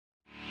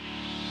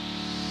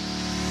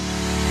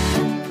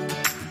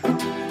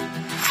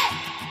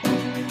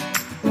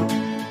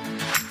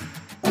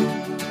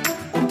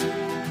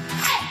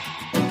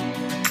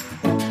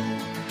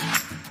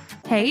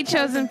Hey,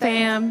 Chosen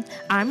Fam.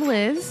 I'm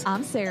Liz.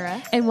 I'm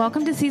Sarah. And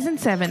welcome to Season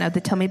 7 of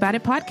the Tell Me About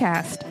It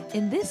podcast.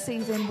 In this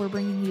season, we're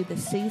bringing you the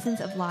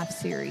Seasons of Life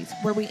series,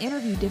 where we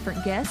interview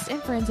different guests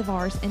and friends of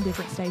ours in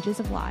different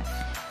stages of life.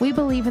 We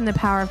believe in the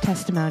power of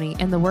testimony,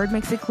 and the word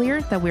makes it clear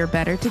that we're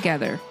better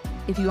together.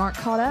 If you aren't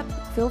caught up,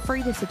 feel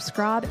free to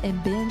subscribe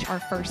and binge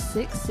our first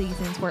 6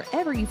 seasons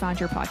wherever you find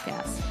your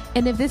podcasts.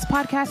 And if this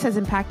podcast has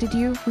impacted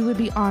you, we would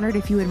be honored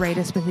if you would rate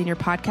us within your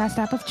podcast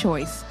app of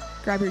choice.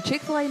 Grab your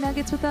Chick-fil-A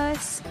nuggets with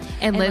us.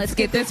 And let's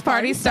get this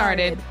party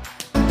started.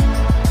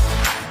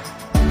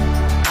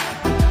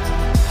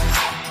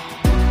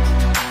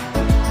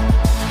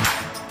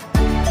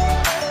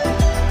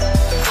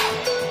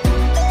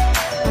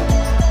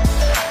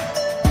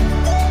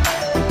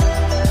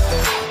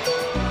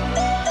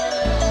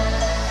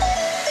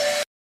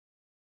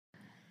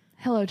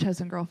 Hello,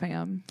 Chosen Girl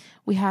fam.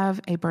 We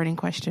have a burning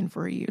question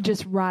for you.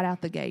 Just right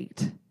out the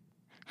gate.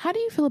 How do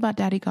you feel about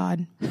Daddy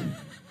God?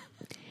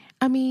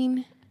 I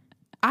mean,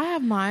 I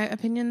have my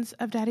opinions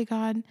of Daddy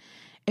God.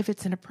 If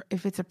it's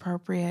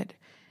appropriate,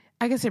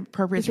 I guess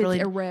appropriate is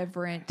really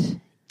irreverent.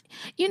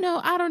 You know,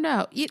 I don't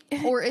know.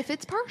 Or if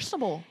it's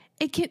personable.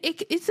 It's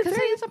because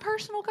he is a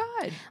personal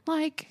God.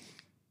 Like,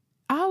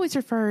 I always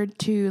referred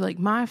to like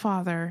my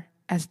father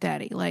as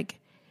Daddy. Like,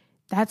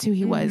 that's who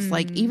he was.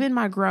 Like, even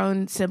my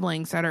grown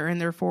siblings that are in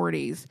their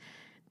 40s,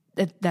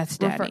 that's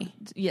Daddy.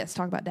 Yes,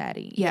 talk about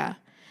Daddy. Yeah.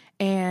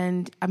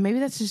 And maybe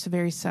that's just a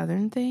very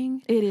Southern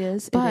thing. It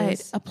is.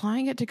 But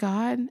applying it to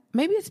God,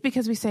 maybe it's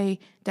because we say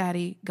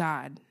Daddy,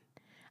 God.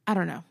 I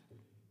don't know.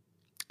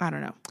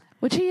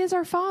 Which he is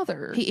our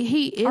Father.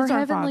 He is our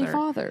Heavenly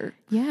Father.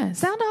 Yes.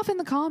 Sound off in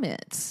the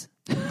comments.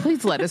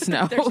 Please let us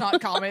know. There's not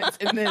comments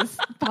in this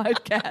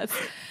podcast.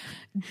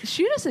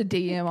 Shoot us a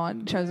DM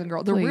on Chosen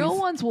Girl. The Please. real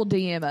ones will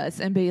DM us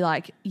and be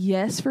like,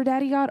 yes for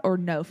Daddy God or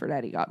no for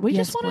Daddy God. We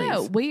just want to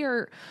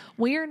know.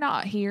 We are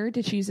not here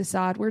to choose a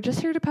side. We're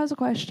just here to pose a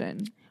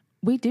question.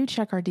 We do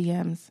check our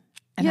DMs.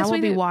 And yes, I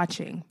will be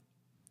watching.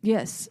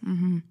 Yes.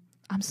 Mm-hmm.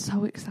 I'm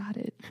so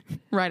excited.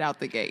 Right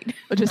out the gate.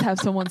 I'll just have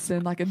someone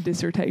send like a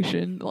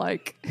dissertation.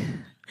 Like,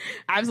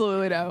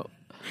 absolutely no.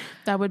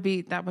 That would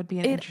be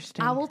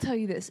interesting. I will tell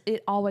you this.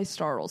 It always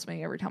startles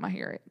me every time I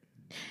hear it.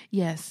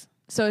 Yes.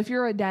 So if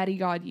you're a Daddy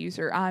God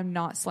user, I'm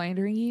not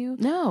slandering you.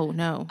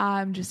 No.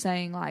 I'm just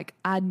saying, like,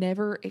 I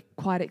never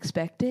quite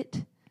expect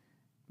it.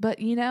 But,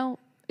 you know,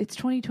 it's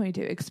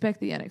 2022.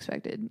 Expect the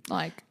unexpected.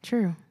 Like,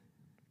 True.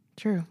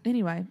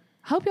 Anyway,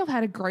 hope y'all have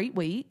had a great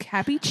week.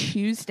 Happy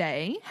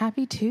Tuesday.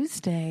 Happy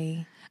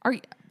Tuesday.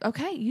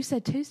 Okay, you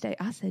said Tuesday.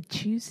 I said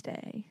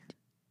Tuesday.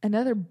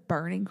 Another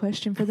burning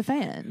question for the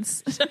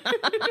fans.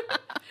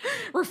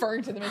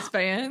 Referring to them as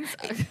fans.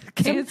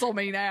 Cancel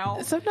me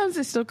now. Sometimes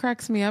it still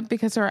cracks me up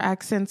because our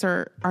accents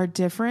are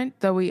different,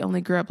 though we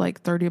only grew up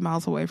like 30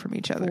 miles away from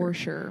each other. For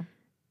sure.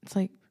 It's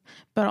like,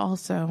 but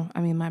also,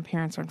 I mean, my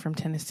parents aren't from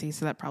Tennessee,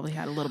 so that probably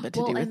had a little bit to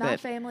do with it. And my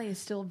family is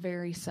still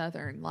very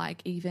Southern.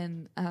 Like,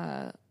 even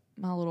my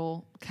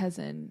little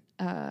cousin,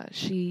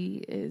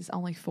 she is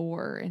only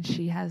 4, and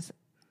she has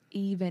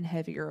even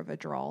heavier of a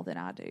drawl than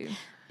I do.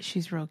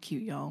 She's real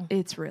cute, y'all.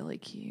 It's really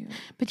cute.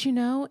 But you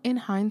know, in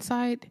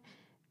hindsight,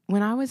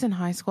 when I was in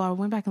high school, I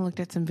went back and looked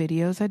at some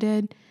videos I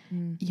did.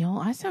 Y'all,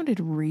 I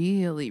sounded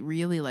really,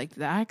 really like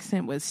the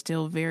accent was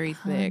still very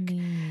thick.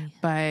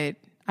 But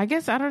I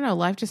guess, I don't know,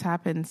 life just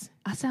happens.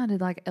 I sounded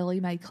like Ellie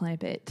Mae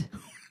Clampett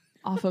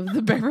off of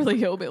the Beverly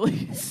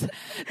Hillbillies.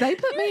 They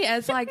put me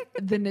as like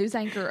the news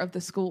anchor of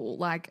the school,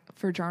 like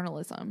for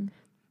journalism.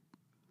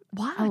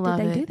 Why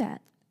did they do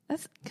that?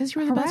 That's because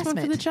you were the best one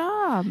for the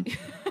job.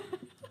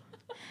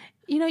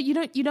 You know,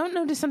 you don't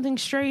notice something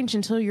strange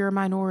until you're a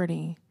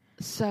minority.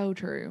 So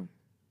true.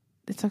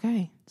 It's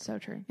okay. So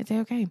true. It's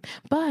okay.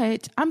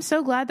 But I'm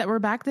so glad that we're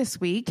back this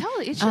week.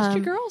 Totally. It's just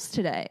your girls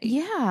today.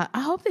 Yeah. I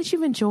hope that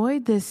you've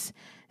enjoyed this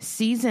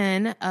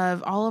season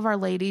of all of our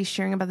ladies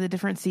sharing about the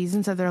different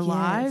seasons of their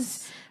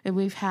lives. And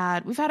we've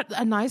had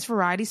a nice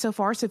variety so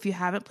far. So if you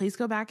haven't, please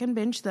go back and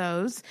binge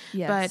those.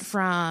 Yes. But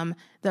from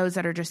those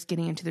that are just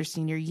getting into their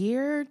senior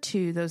year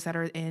to those that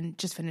are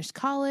just finished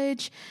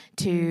college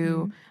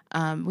to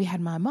we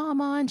had my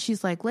mom on.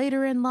 She's like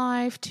later in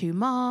life to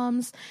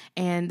moms.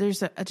 And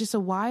there's just a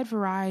wide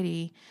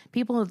variety.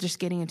 People are just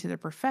getting into their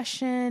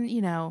profession.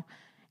 You know,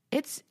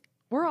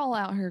 we're all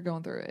out here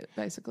going through it,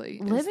 basically.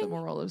 Living the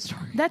moral of the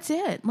story. That's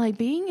it. Like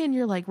being in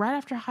your like right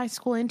after high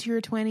school into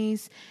your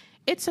 20s.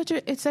 It's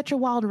such a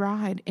wild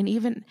ride. And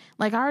even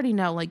like I already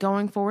know, like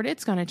going forward,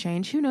 it's going to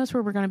change. Who knows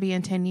where we're going to be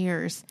in 10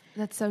 years?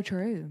 That's so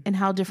true. And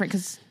how different,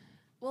 because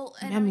well,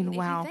 and I mean,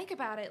 wow. If you think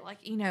about it,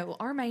 like, you know,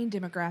 our main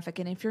demographic,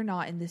 and if you're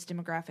not in this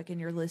demographic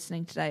and you're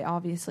listening today,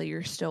 obviously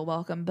you're still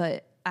welcome.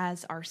 But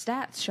as our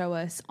stats show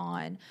us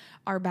on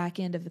our back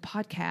end of the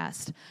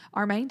podcast,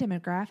 our main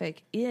demographic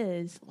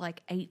is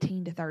like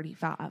 18 to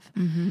 35.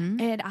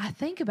 And I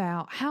think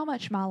about how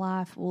much my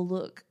life will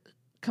look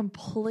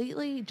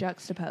completely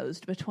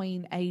juxtaposed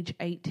between age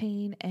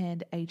 18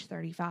 and age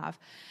 35.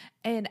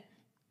 And,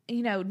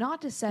 you know,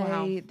 not to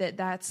say that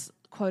that's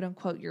quote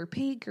unquote your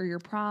peak or your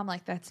prime.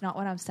 Like, that's not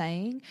what I'm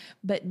saying.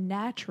 But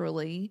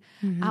naturally,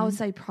 I would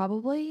say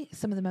probably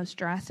some of the most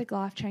drastic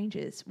life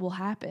changes will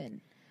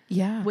happen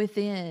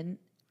within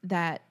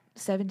that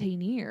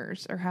 17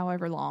 years or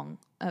however long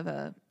of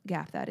a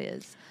gap that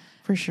is.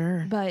 For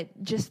sure.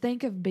 But just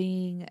think of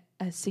being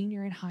a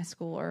senior in high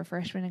school or a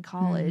freshman in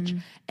college,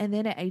 and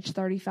then at age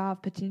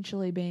 35,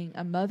 potentially being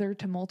a mother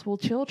to multiple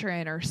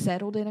children or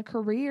settled in a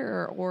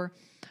career or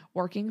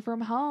working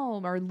from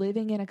home or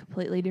living in a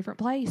completely different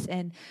place.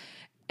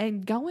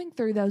 And going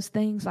through those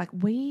things, like,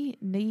 we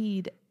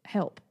need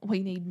help.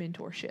 We need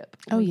mentorship.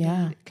 We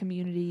need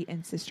community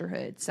and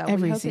sisterhood. So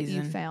we hope that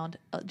you found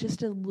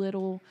just a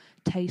little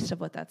taste of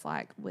what that's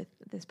like with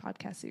this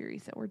podcast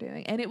series that we're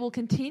doing. And it will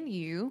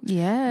continue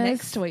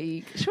next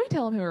week. Should we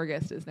tell them who our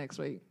guest is next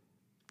week?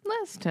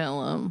 Let's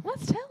tell them.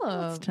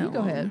 You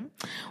go ahead.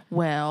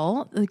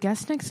 Well, the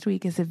guest next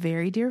week is a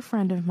very dear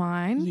friend of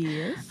mine.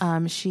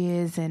 Yes. She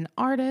is an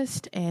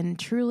artist and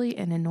truly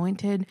an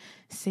anointed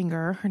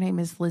singer. Her name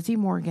is Lizzie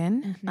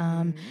Morgan.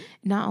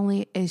 Not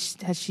only has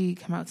she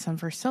come out with some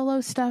of her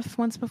solo stuff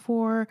once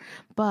before,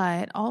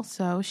 but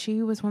also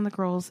she was one of the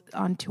girls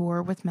on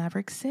tour with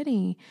Maverick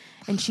City.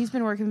 And she's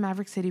been working with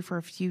Maverick City for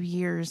a few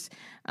years.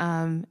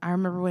 I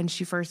remember when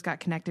she first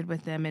got connected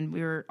with them, and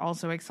we were all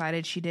so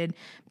excited. She did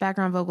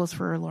background vocals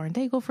for Lauren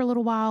Daigle for a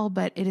little while,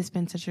 but it has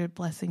been such a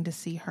blessing to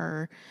see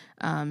her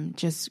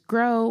just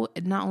grow,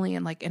 not only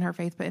in her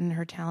faith, but in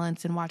her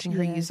talents, and watching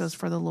her use those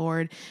for the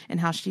Lord, and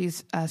how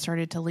she's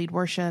started to lead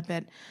worship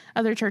at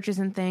other churches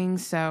and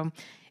things. So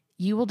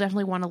you will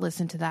definitely want to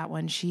listen to that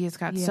one. She has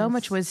got so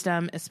much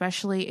wisdom,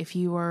 especially if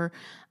you are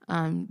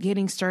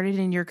getting started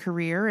in your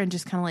career and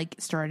just kind of like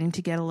starting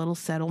to get a little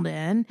settled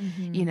in,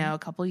 a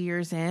couple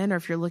years in, or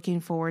if you're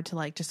looking forward to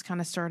like just kind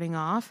of starting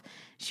off.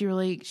 She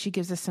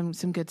gives us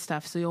some good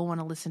stuff. So you'll want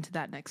to listen to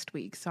that next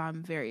week. So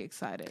I'm very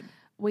excited.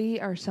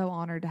 We are so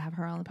honored to have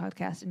her on the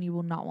podcast, and you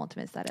will not want to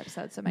miss that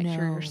episode. So make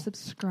sure you're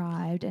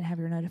subscribed and have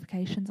your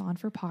notifications on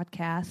for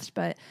podcasts.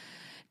 But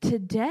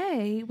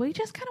today, we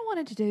just kind of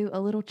wanted to do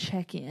a little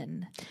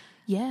check-in.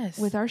 Yes.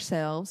 With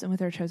ourselves and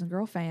with our Chosen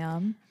Girl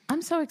fam.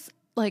 I'm so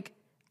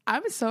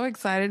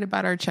excited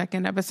about our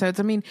check-in episodes.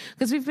 I mean,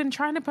 because we've been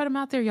trying to put them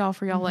out there, y'all,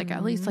 for y'all, like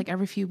at least like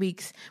every few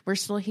weeks. We're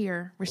still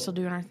here. We're still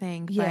doing our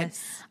thing.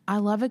 Yes. But I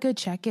love a good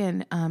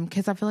check-in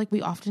because I feel like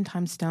we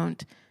oftentimes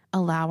don't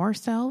allow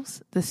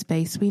ourselves the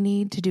space we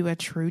need to do a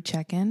true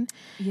check-in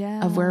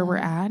of where we're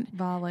at.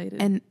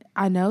 Violated. And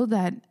I know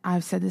that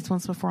I've said this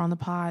once before on the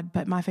pod,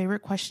 but my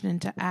favorite question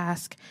to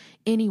ask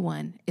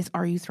anyone is,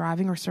 are you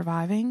thriving or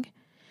surviving?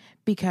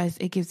 Because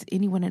it gives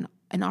anyone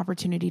an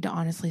opportunity to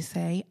honestly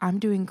say, I'm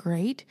doing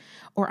great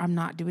or I'm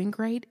not doing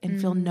great,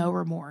 and feel no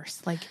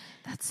remorse. Like,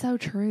 that's so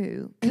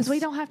true. Because we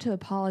don't have to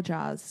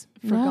apologize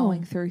for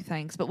going through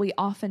things, but we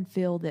often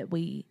feel that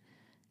we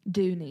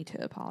do need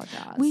to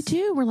apologize. We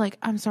do. We're like,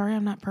 I'm sorry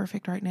I'm not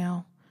perfect right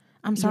now.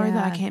 I'm sorry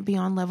that I can't be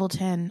on level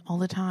 10 all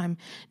the time.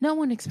 No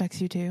one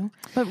expects you to,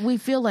 but we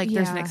feel like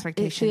there's an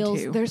expectation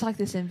too. There's like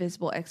this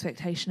invisible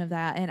expectation of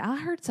that. And I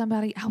heard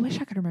somebody, I wish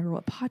I could remember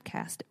what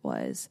podcast it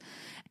was,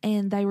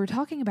 and they were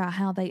talking about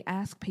how they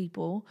ask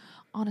people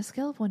on a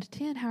scale of 1 to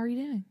 10, how are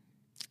you doing?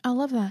 I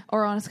love that.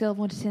 Or on a scale of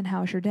 1 to 10,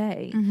 how was your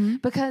day?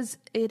 Because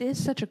it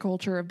is such a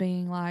culture of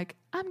being like,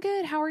 I'm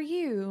good, how are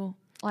you?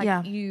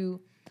 Like you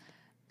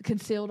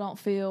conceal, don't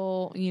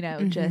feel,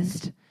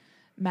 just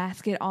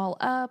mask it all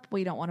up.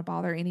 We don't want to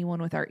bother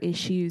anyone with our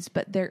issues,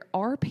 but there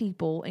are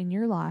people in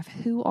your life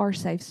who are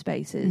safe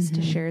spaces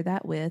to share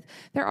that with.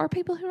 There are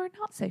people who are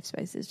not safe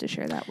spaces to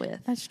share that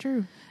with. That's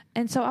true.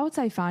 And so I would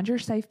say find your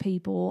safe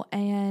people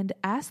and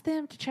ask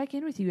them to check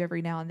in with you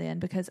every now and then,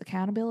 because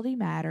accountability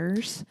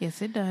matters.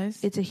 Yes, it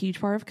does. It's a huge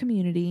part of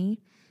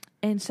community.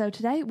 And so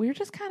today we're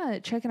just kind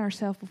of checking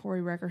ourselves before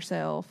we wreck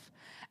ourselves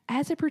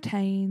as it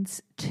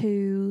pertains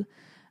to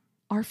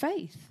our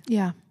faith.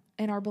 Yeah.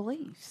 And our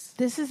beliefs.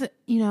 This is,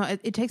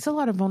 it takes a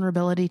lot of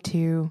vulnerability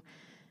to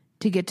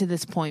get to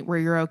this point where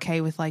you're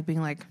okay with like being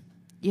like,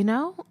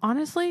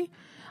 honestly,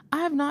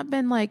 I have not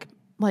been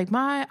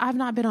I've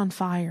not been on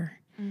fire.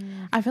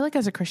 I feel like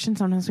as a Christian,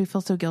 sometimes we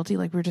feel so guilty,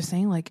 like we were just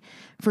saying, like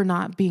for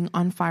not being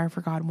on fire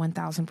for God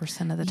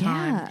 1,000% of the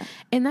time.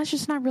 And that's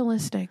just not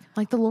realistic.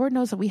 Like the Lord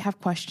knows that we have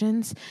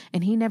questions,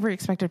 and He never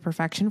expected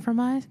perfection from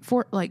us,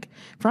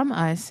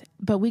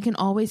 but we can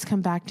always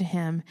come back to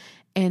Him.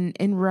 And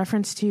in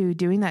reference to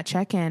doing that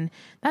check-in,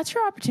 that's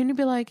your opportunity to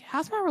be like,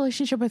 how's my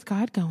relationship with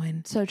God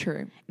going? So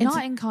true.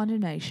 Not in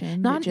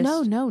condemnation. Not in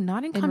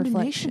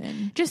condemnation.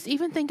 Reflection. Just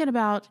even thinking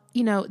about,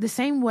 the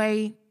same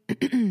way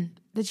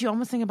that you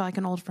almost think about like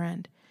an old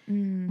friend.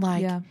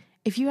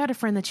 If you had a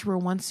friend that you were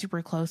once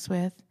super close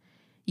with,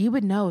 you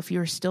would know if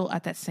you're still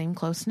at that same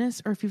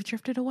closeness or if you've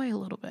drifted away a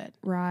little bit.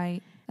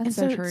 Right. That's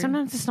and so true.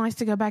 Sometimes it's nice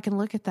to go back and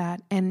look at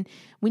that. And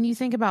when you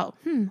think about,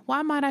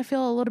 why might I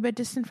feel a little bit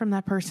distant from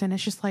that person?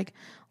 It's just like,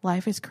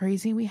 life is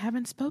crazy. We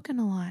haven't spoken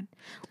a lot.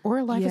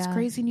 Or life is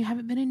crazy and you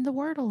haven't been in the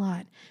word a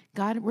lot.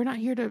 God, we're not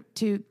here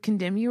to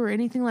condemn you or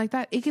anything like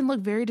that. It can look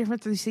very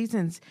different through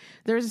seasons.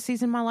 There was a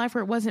season in my life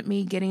where it wasn't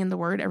me getting in the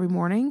word every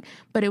morning,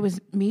 but it was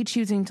me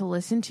choosing to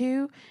listen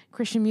to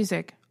Christian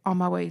music on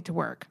my way to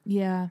work.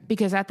 Yeah.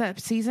 Because at that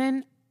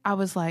season, I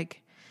was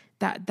like,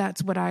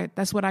 that's what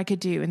I could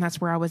do. And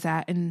that's where I was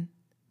at. And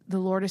the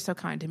Lord is so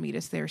kind to meet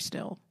us there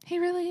still. He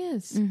really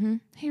is. Mm-hmm.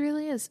 He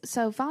really is.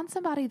 So find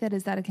somebody that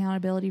is that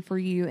accountability for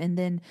you. And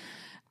then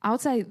I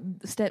would say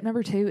step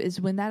number 2 is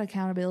when that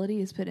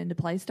accountability is put into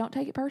place, don't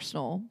take it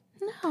personal.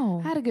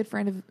 No. I had a good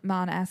friend of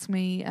mine ask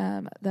me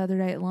the other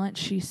day at lunch,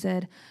 she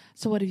said,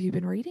 so what have you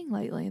been reading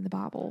lately in the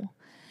Bible?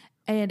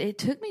 And it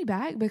took me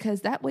back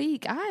because that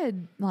week I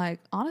had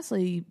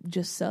honestly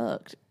just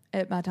sucked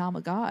at my time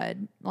with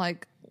God,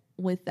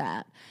 with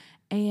that.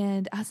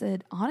 And I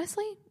said,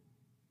 honestly,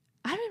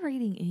 I haven't been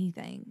reading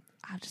anything.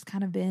 I've just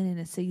kind of been in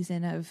a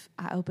season of,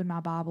 I open my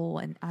Bible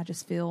and I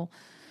just feel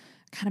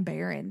kind of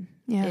barren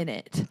in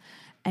it.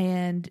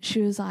 And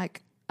she was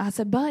like, I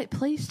said, but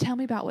please tell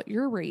me about what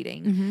you're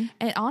reading. Mm-hmm.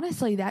 And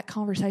honestly, that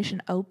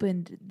conversation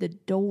opened the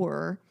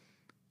door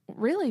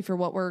really for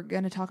what we're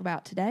going to talk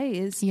about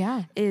today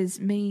is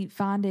me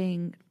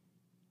finding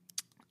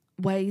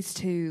ways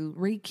to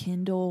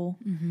rekindle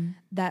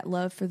that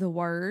love for the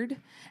word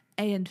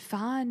and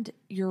find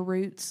your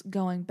roots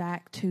going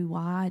back to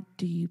why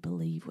do you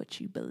believe what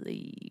you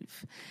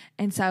believe.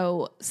 And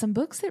so some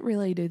books that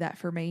really do that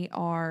for me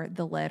are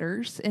the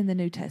letters in the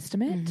New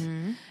Testament,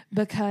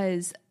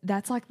 because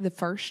that's like the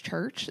first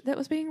church that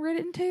was being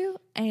written to,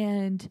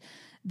 and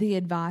the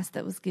advice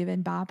that was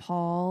given by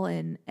Paul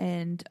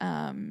and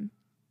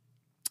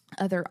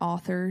other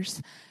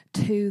authors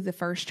to the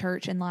first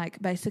church, and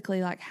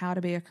basically how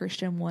to be a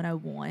Christian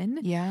 101.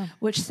 Yeah.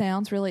 Which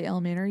sounds really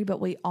elementary, but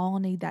we all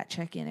need that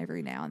check-in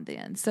every now and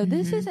then. So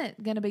this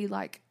isn't going to be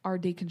our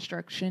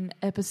deconstruction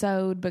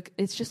episode, but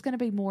it's just going to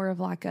be more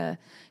of a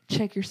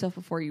check yourself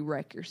before you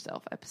wreck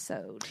yourself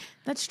episode.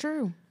 That's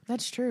true.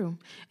 That's true.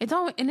 It's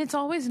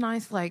always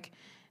nice.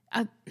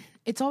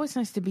 It's always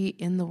nice to be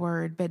in the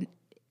word, but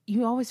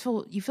you always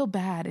feel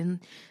bad.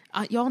 And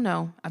y'all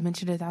know, I've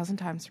mentioned it 1,000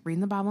 times,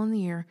 reading the Bible in the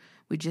year.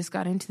 We just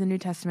got into the New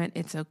Testament.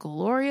 It's a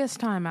glorious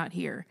time out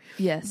here.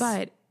 Yes.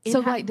 But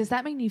does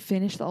that mean you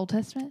finished the Old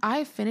Testament?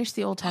 I finished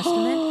the Old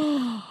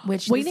Testament,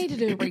 which we need to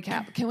do a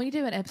recap. Can we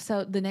do an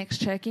episode, the next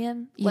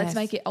check-in? Yes. Let's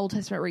make it Old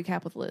Testament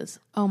recap with Liz.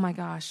 Oh my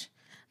gosh.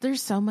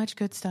 There's so much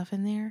good stuff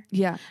in there.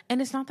 Yeah.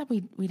 And it's not that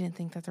we didn't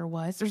think that there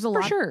was. There's a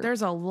lot. Sure.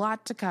 There's a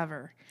lot to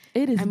cover.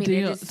 It is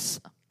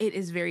dense. It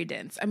is very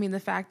dense. I mean, the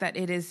fact that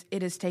it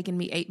has taken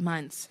me 8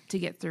 months to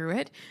get through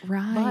it.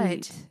 Right.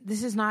 But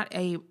this is not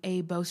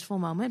a boastful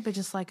moment, but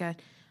just I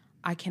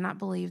cannot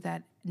believe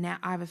that now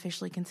I've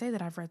officially can say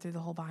that I've read through the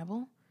whole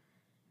Bible.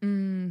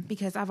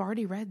 Because I've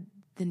already read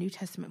the New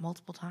Testament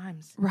multiple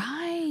times.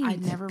 Right.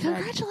 I've never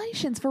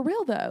Congratulations, for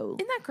real though.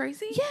 Isn't that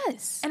crazy?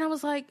 Yes. And I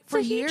was like, it's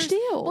a years. Huge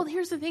deal. Well,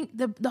 here's the thing.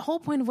 The whole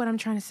point of what I'm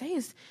trying to say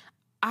is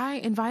I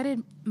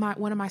invited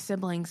one of my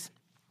siblings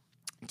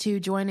to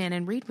join in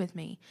and read with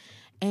me.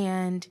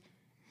 And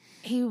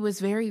he was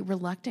very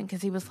reluctant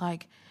because he was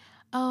like,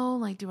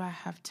 oh, do I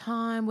have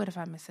time? What if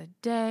I miss a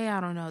day?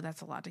 I don't know. That's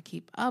a lot to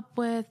keep up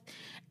with.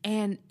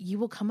 And you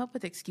will come up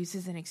with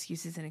excuses and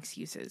excuses and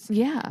excuses.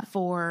 Yeah.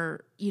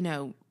 For,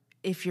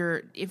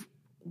 if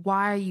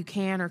why you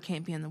can or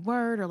can't be in the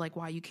word, or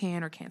why you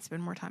can or can't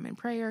spend more time in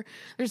prayer.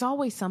 There's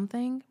always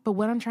something. But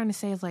what I'm trying to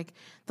say is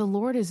the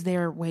Lord is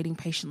there waiting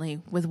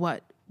patiently with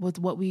what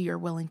we are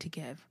willing to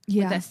give.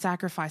 Yeah. With that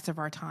sacrifice of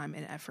our time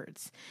and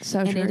efforts. So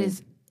and true.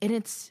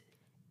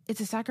 It's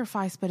a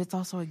sacrifice, but it's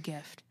also a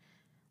gift.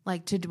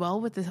 To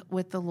dwell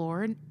with the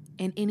Lord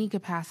in any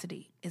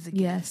capacity is a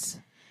gift. Yes.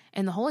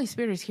 And the Holy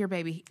Spirit is here,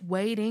 baby,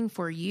 waiting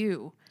for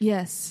you.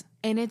 Yes.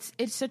 And it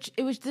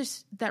was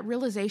just that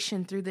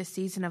realization through this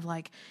season of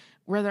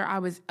whether I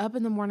was up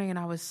in the morning and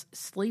I was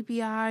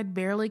sleepy eyed,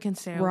 barely can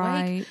stay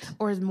awake,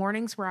 or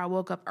mornings where I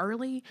woke up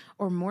early,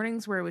 or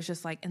mornings where it was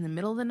just in the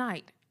middle of the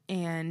night.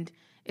 And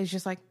it's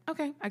just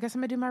okay, I guess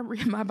I'm gonna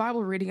do my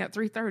Bible reading at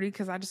 3:30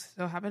 because I just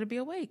so happen to be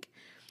awake.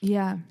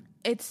 Yeah.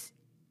 It's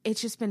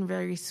just been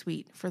very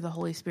sweet for the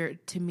Holy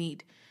Spirit to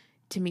meet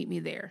me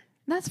there.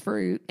 That's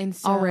fruit. And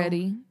so,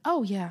 already.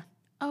 Oh yeah.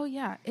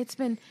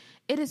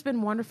 It has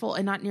been wonderful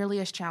and not nearly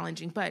as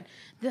challenging. But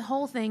the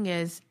whole thing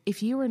is,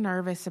 if you were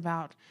nervous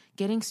about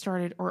getting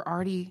started or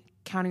already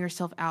counting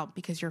yourself out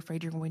because you're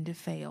afraid you're going to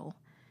fail,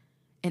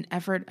 an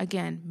effort,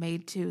 again,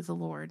 made to the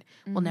Lord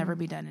will never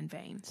be done in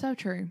vain. So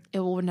true. It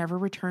will never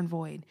return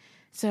void.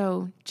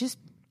 So just,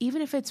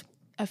 even if it's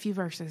a few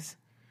verses,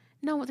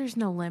 no, there's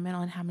no limit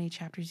on how many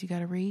chapters you got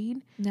to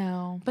read.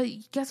 No. But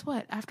guess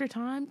what? After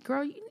time,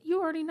 girl,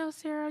 you already know,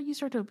 Sarah, you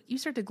start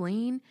to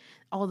glean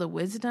all the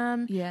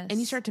wisdom. Yes. And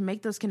you start to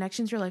make those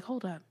connections. You're like,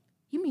 hold up.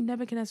 You mean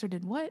Nebuchadnezzar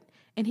did what?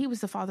 And he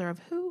was the father of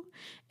who?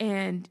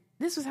 And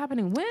This was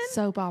happening when?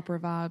 Soap opera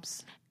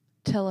vibes.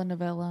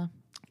 Telenovela.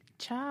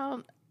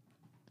 Child.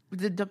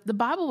 The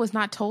Bible was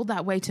not told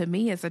that way to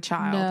me as a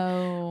child.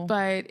 No.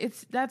 But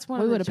that's one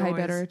of the We would have joys. paid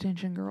better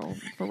attention, girl,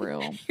 for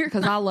real.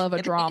 Because I love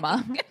a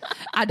drama.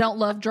 I don't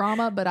love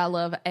drama, but I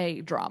love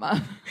a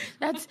drama.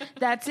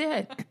 That's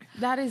it.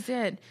 That is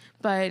it.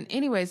 But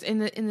anyways, in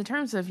the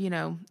terms of,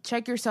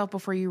 check yourself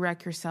before you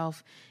wreck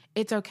yourself.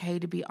 It's okay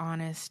to be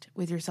honest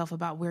with yourself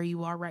about where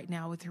you are right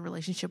now with your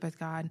relationship with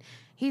God.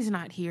 He's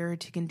not here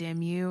to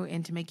condemn you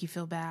and to make you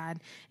feel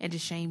bad and to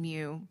shame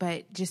you,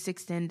 but just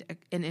extend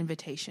an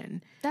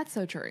invitation. That's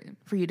so true.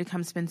 For you to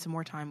come spend some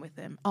more time with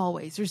him.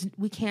 Always.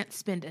 We can't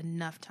spend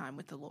enough time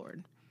with the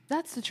Lord.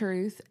 That's the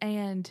truth.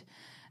 And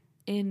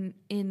in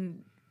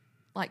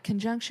like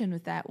conjunction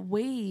with that,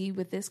 we,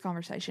 with this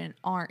conversation,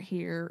 aren't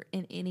here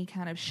in any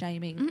kind of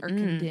shaming or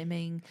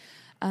condemning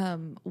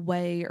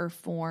way or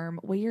form.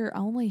 We are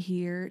only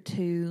here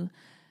to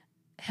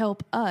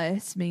help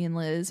us, me and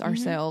Liz,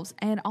 ourselves,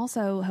 and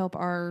also help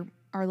our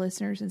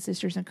listeners and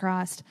sisters in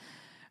Christ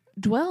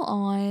dwell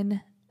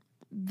on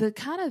the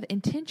kind of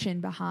intention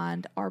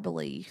behind our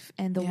belief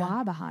and the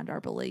why behind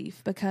our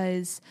belief.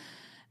 Because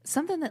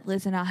something that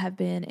Liz and I have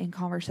been in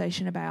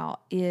conversation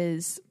about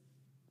is,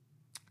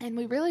 and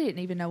we really didn't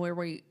even know where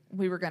we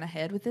were going to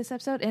head with this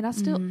episode, and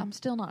I'm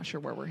still not sure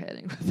where we're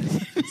heading with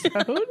this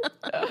episode.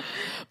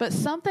 But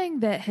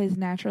something that has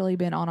naturally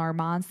been on our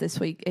minds this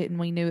week, and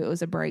we knew it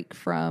was a break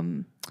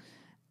from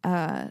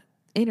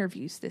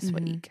interviews this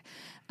week.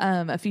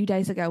 A few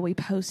days ago, we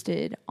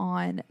posted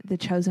on the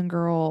Chosen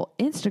Girl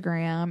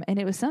Instagram, and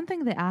it was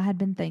something that I had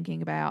been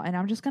thinking about, and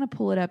I'm just going to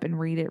pull it up and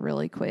read it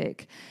really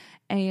quick.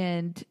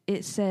 And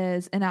it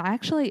says, and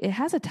it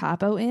has a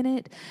typo in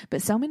it,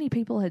 but so many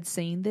people had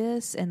seen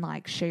this and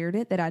like shared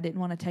it that I didn't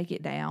want to take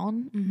it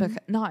down, but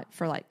not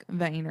for like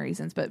vain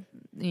reasons, but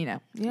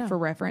for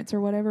reference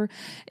or whatever.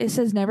 It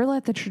says, never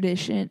let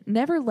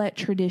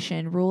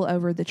tradition rule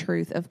over the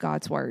truth of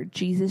God's word.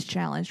 Jesus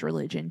challenged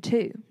religion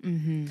too.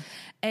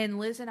 And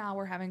Liz and I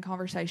were having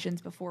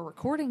conversations before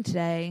recording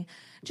today,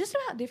 just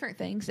about different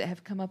things that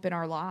have come up in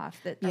our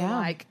life that they're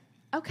like,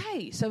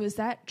 okay, so is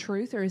that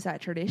truth or is that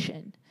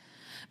tradition?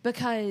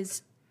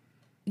 Because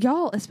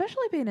y'all,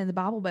 especially being in the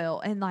Bible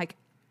Belt, and like,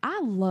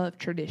 I love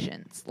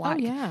traditions.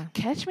 Like,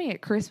 catch me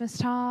at Christmas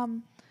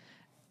time,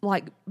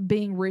 like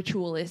being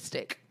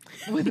ritualistic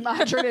with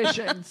my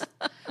traditions.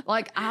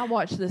 Like, I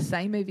watch the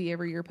same movie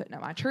every year, putting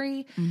up my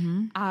tree.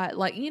 I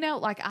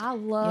I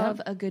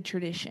love a good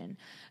tradition,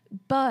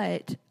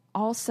 but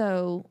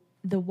also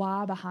the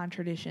why behind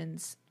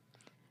traditions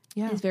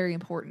is very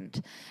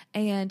important.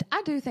 And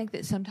I do think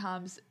that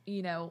sometimes,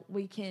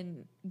 we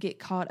can get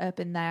caught up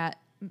in that,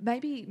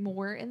 maybe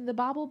more in the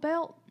Bible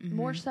Belt,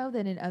 more so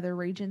than in other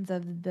regions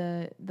of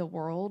the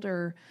world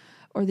or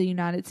the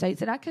United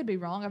States. And I could be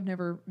wrong. I've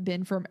never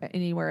been from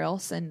anywhere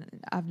else,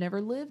 and I've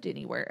never lived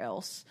anywhere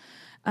else.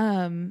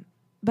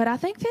 But I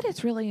think that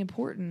it's really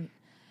important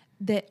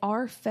that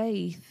our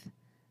faith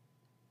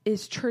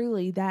is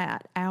truly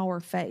that, our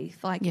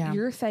faith. Like,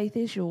 your faith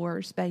is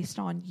yours based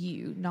on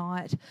you,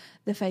 not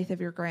the faith of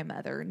your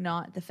grandmother,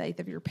 not the faith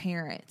of your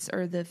parents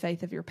or the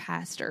faith of your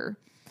pastor.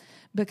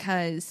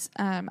 Because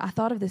I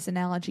thought of this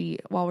analogy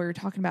while we were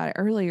talking about it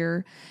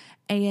earlier.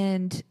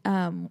 And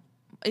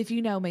if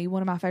you know me,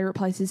 one of my favorite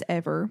places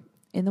ever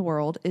in the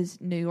world is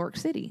New York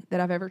City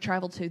that I've ever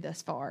traveled to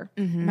thus far.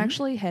 I'm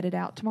actually headed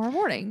out tomorrow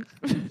morning.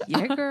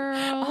 Yeah, girl.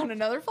 On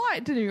another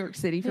flight to New York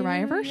City for my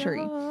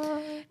anniversary.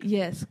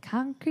 Yes.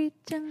 Concrete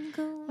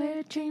jungle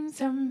where dreams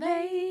are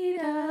made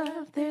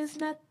of. There's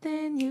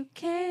nothing you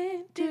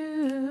can't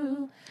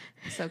do.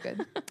 So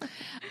good.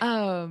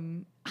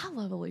 I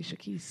love Alicia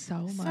Keys so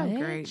much. So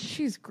great.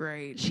 She's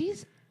great.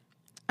 She's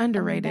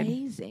underrated.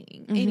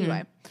 Amazing.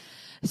 Anyway,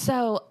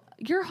 so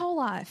your whole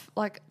life,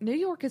 like, New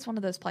York is one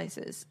of those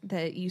places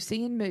that you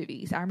see in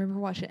movies. I remember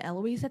watching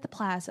Eloise at the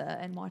Plaza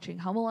and watching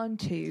Home Alone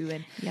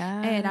 2.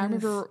 And I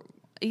remember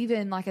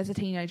even like as a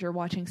teenager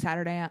watching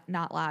Saturday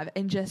Night Live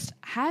and just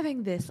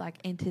having this like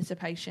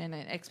anticipation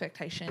and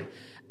expectation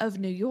of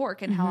New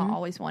York and how I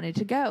always wanted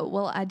to go.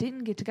 Well, I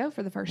didn't get to go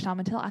for the first time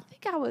until I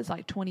think I was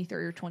like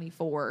 23 or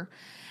 24.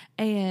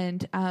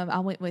 And I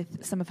went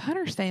with some of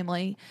Hunter's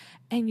family.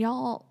 And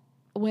y'all,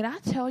 when I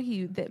tell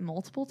you that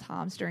multiple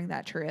times during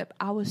that trip,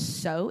 I was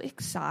so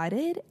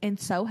excited and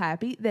so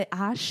happy that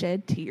I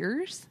shed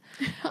tears.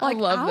 Like, I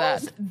love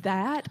that. Was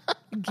that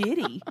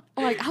giddy.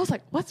 Like, I was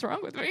like, what's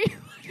wrong with me?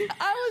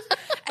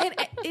 And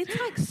it's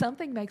like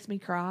something makes me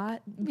cry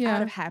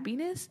out of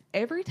happiness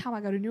every time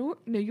I go to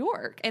New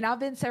York. And I've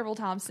been several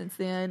times since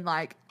then.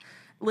 Like,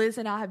 Liz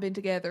and I have been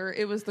together.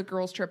 It was the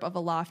girls' trip of a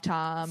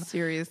lifetime.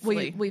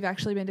 Seriously. We've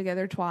actually been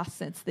together twice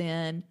since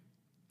then.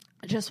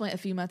 I just went a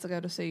few months ago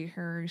to see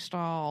Harry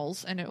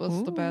Styles, and it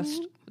was the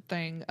best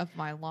thing of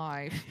my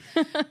life.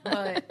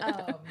 But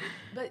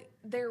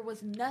there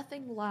was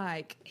nothing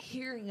like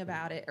hearing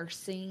about it or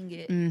seeing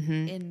it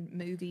in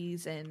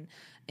movies and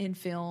in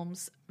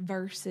films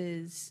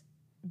versus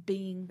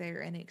being there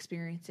and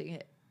experiencing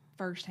it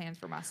firsthand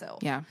for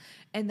myself. Yeah.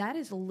 And that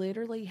is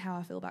literally how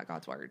I feel about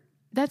God's word.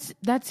 That's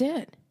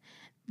it.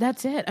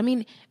 That's it. I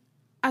mean,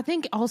 I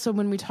think also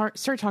when we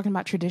start talking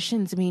about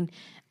traditions, I mean,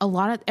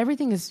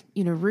 everything is,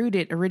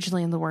 rooted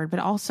originally in the word, but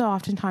also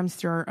oftentimes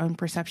through our own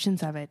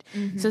perceptions of it.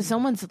 Mm-hmm. So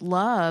someone's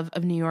love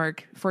of New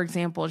York, for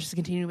example, just to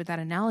continue with that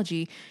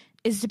analogy,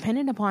 is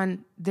dependent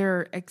upon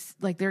their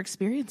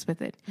experience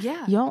with it.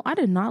 Yeah. Y'all, I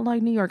did not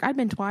like New York. I'd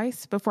been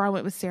twice before I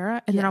went with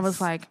Sarah. And then I was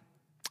like,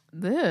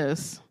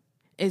 this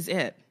is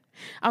it.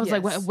 I was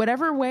like,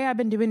 whatever way I've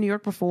been doing New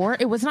York before,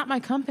 it was not my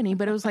company,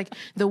 but it was like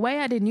the way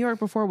I did New York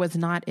before was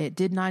not it.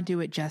 Did not do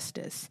it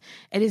justice.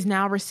 It is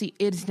now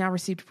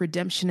received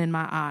redemption in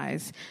my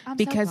eyes. I'm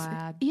so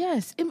glad.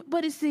 Yes,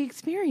 but it's the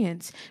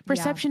experience.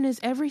 Perception is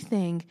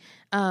everything.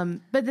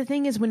 But the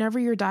thing is, whenever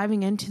you're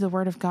diving into the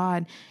Word of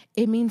God,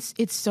 it means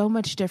it's so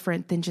much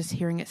different than just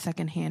hearing it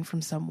secondhand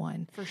from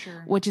someone. For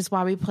sure. Which is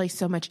why we place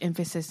so much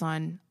emphasis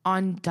on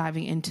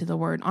diving into the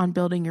Word, on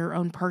building your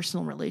own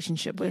personal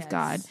relationship with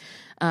God.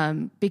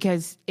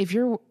 Because if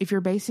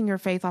you're basing your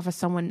faith off of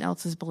someone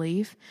else's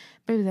belief,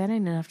 baby, that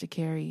ain't enough to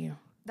carry you.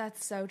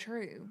 That's so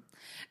true.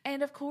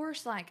 And of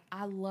course,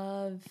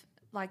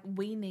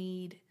 we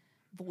need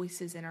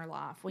voices in our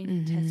life. We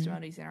need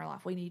testimonies in our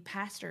life. We need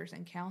pastors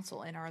and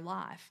counsel in our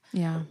life.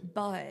 Yeah.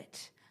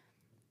 But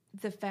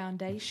the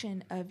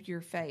foundation of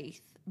your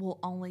faith will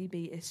only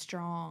be as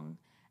strong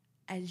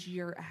as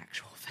your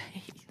actual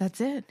faith.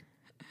 That's it.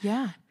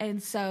 Yeah.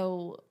 And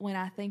so when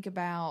I think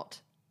about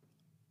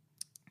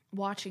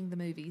watching the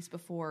movies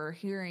before,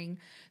 hearing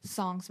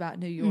songs about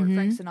New York,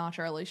 Frank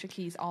Sinatra, Alicia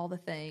Keys, all the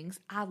things,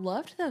 I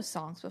loved those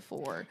songs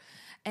before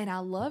and I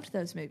loved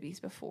those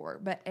movies before,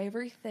 but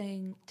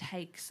everything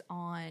takes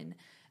on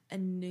a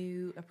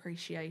new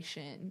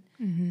appreciation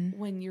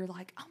when you're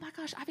like, oh my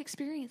gosh, I've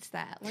experienced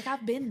that. Like,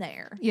 I've been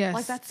there. Yes.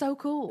 Like, that's so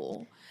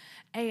cool.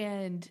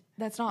 And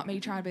that's not me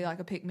trying to be like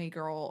a pick me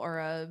girl or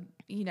a,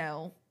 you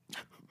know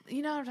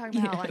what I'm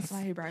talking about? Like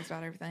somebody who brags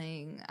about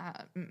everything.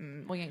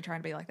 We ain't trying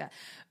to be like that.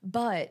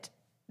 But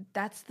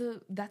that's the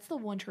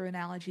one true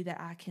analogy that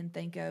I can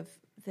think of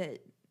that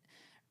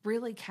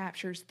really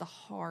captures the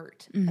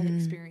heart of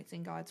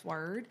experiencing God's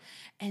word.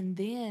 And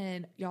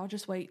then y'all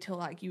just wait till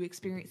like you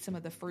experience some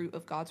of the fruit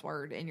of God's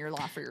word in your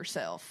life for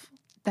yourself.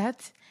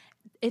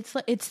 It's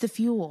the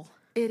fuel.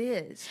 It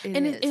is.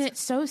 And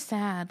it's so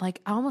sad. Like,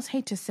 I almost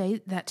hate to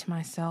say that to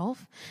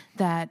myself,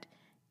 that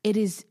it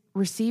is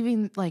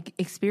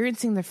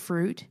experiencing the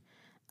fruit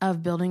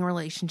of building a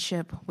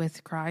relationship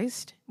with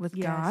Christ, with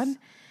God,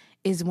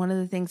 is one of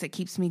the things that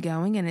keeps me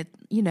going. And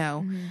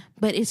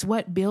but it's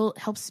what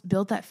helps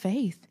build that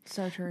faith.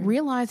 So true.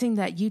 Realizing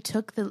that you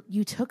took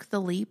the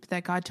leap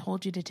that God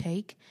told you to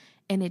take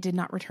and it did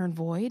not return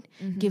void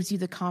gives you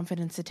the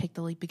confidence to take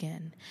the leap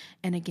again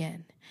and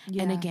again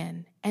and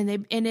again.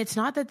 And it's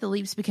not that the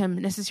leaps become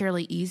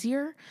necessarily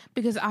easier,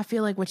 because I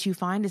feel like what you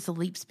find is the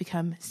leaps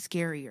become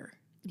scarier.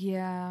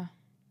 Yeah.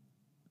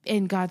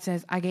 And God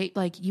says,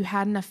 you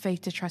had enough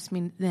faith to trust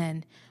me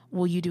then.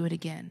 Will you do it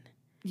again?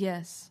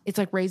 Yes. It's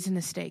like raising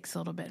the stakes a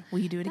little bit. Will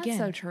you do it again?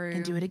 That's so true.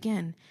 And do it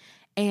again.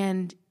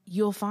 And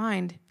you'll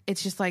find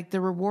it's just like the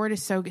reward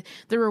is so good.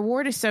 The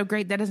reward is so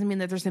great. That doesn't mean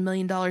that there's $1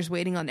 million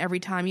waiting on every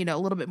time, a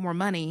little bit more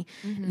money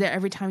that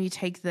every time you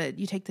take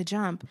the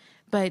jump,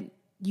 but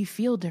you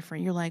feel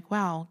different. You're like,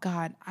 wow,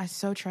 God, I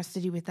so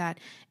trusted you with that.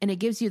 And it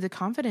gives you the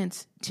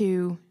confidence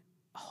to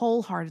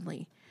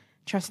wholeheartedly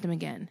trust him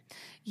again.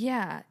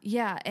 Yeah.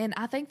 Yeah. And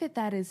I think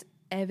that is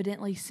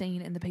evidently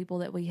seen in the people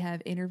that we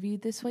have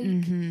interviewed this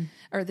week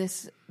or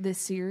this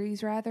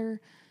series rather,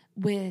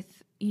 with,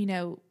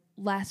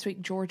 last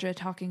week, Georgia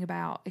talking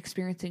about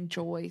experiencing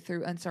joy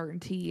through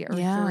uncertainty or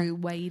through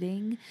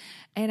waiting.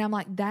 And I'm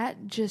like,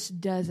 that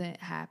just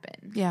doesn't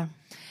happen. Yeah.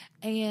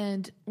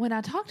 And when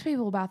I talk to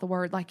people about the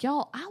word, like,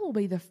 y'all, I will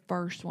be the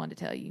first one to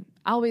tell you.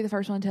 I'll be the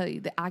first one to tell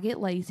you that I get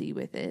lazy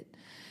with it,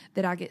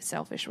 that I get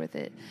selfish with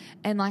it.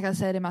 And like I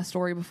said in my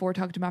story before,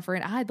 talking to my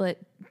friend, I had let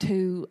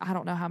I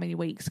don't know how many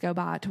weeks go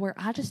by to where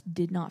I just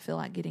did not feel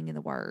like getting in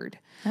the word.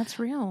 That's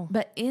real.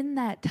 But in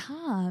that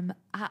time,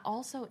 I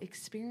also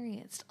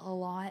experienced a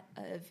lot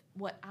of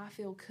what I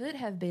feel could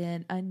have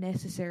been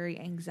unnecessary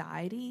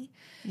anxiety.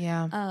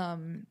 Yeah.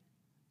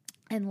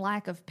 And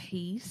lack of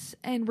peace.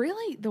 And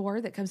really the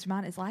word that comes to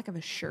mind is lack of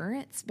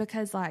assurance,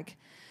 because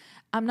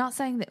I'm not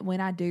saying that when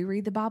I do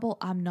read the Bible,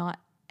 I'm not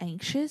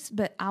anxious,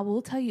 but I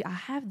will tell you, I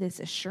have this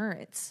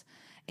assurance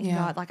in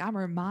God. Like, I'm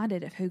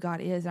reminded of who God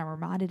is. I'm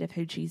reminded of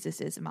who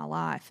Jesus is in my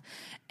life.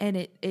 And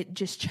it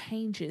just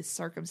changes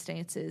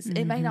circumstances.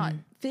 It may not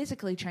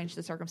physically change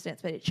the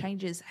circumstance, but it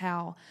changes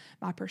how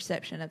my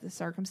perception of the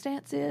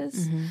circumstance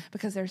is,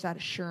 because there's that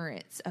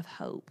assurance of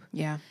hope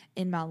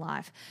in my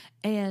life.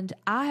 And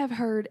I have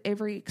heard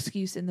every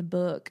excuse in the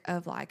book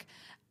of like,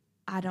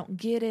 I don't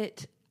get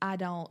it. I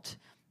don't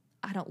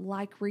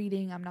like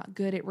reading. I'm not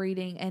good at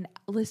reading. And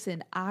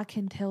listen, I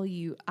can tell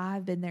you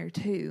I've been there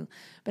too,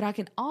 but I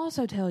can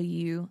also tell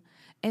you,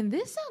 and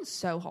this sounds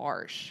so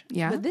harsh,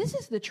 but this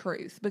is the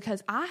truth,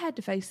 because I had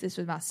to face this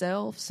with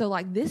myself. So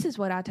like, this is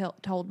what I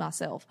told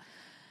myself.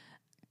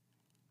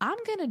 I'm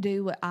going to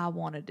do what I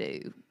want to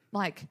do.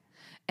 Like,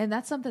 and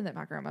that's something that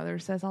my grandmother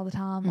says all the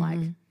time. Like,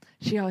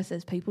 She always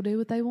says people do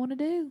what they want to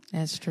do.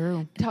 That's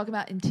true. Talk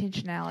about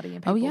intentionality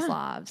in people's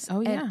lives.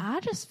 Oh, yeah. And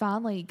I just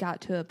finally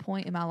got to a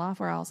point in my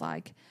life where I was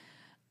like,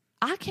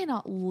 I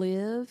cannot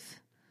live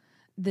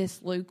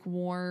this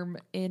lukewarm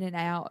in and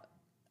out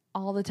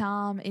all the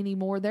time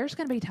anymore. There's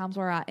going to be times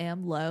where I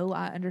am low.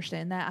 I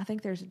understand that. I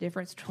think there's a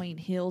difference between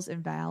hills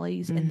and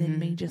valleys, and then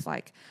me just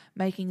like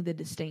making the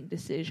distinct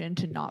decision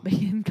to not be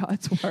in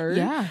God's word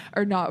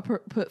or not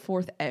put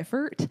forth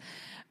effort.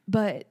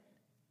 But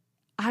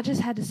I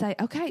just had to say,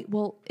 okay,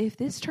 well, if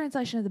this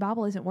translation of the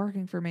Bible isn't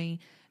working for me,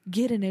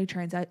 get a new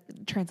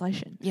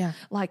translation. Yeah.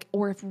 Like,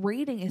 or if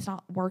reading is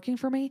not working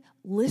for me,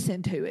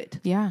 listen to it.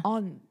 Yeah.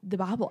 On the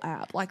Bible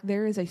app. Like,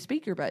 there is a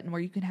speaker button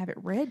where you can have it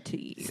read to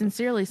you.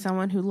 Sincerely,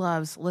 someone who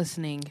loves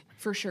listening.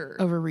 For sure.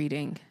 Over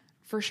reading.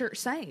 For sure.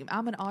 Same.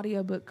 I'm an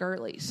audiobook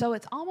girly. So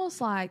it's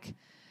almost like,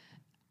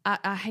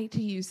 I hate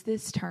to use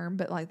this term,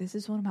 but like, this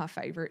is one of my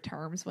favorite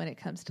terms when it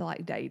comes to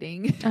like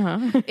dating.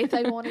 If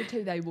they wanted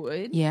to, they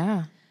would.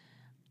 Yeah.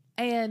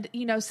 And,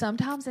 you know,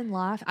 sometimes in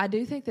life, I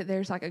do think that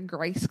there's like a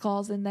grace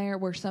clause in there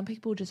where some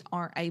people just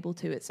aren't able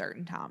to at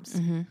certain times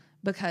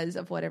because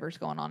of whatever's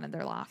going on in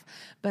their life.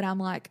 But I'm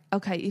like,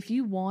 okay, if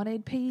you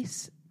wanted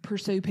peace,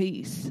 pursue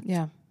peace.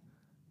 Yeah.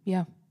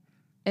 Yeah.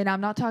 And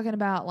I'm not talking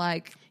about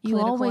like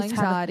clinical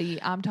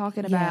anxiety. I'm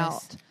talking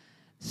about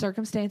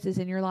circumstances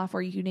in your life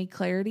where you need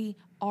clarity.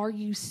 Are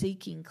you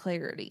seeking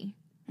clarity?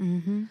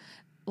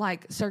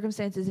 Like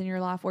circumstances in your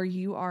life where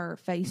you are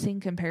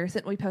facing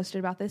comparison. We posted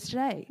about this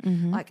today.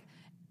 Like,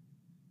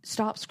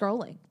 stop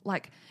scrolling.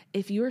 Like,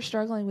 if you are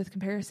struggling with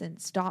comparison,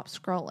 stop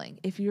scrolling.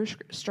 If you're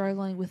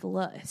struggling with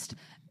lust,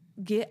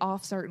 get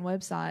off certain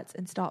websites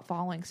and stop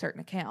following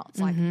certain accounts.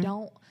 Like,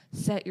 don't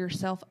set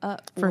yourself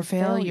up for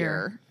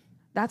failure.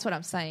 That's what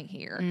I'm saying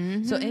here.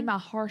 So in my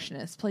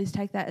harshness, please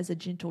take that as a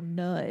gentle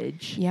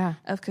nudge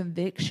of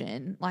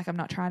conviction. Like, I'm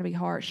not trying to be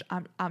harsh.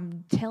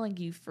 I'm telling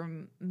you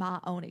from my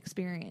own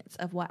experience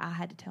of what I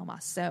had to tell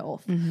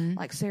myself.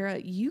 Like, Sarah,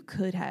 you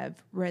could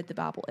have read the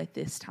Bible at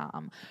this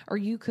time, or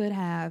you could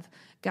have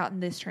gotten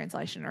this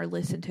translation or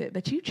listened to it,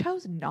 but you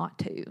chose not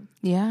to.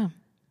 Yeah.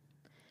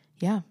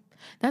 Yeah.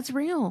 That's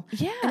real.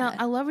 Yeah. And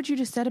I love what you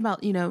just said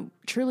about, you know,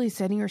 truly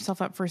setting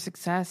yourself up for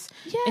success.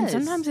 Yes. And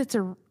sometimes it's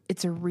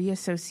a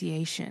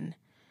reassociation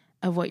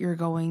of what you're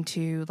going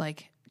to,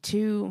 like,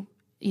 to,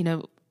 you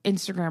know,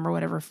 Instagram or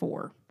whatever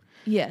for.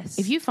 Yes.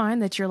 If you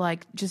find that you're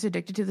like just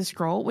addicted to the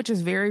scroll, which is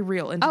very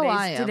real in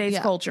today's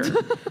culture,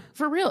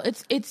 for real,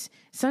 it's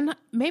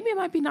maybe it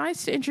might be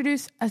nice to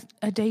introduce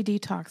a day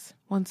detox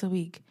once a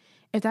week.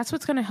 If that's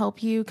what's going to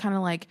help you kind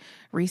of like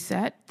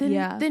reset,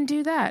 then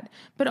do that.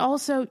 But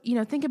also, you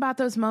know, think about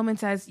those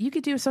moments as you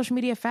could do a social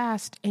media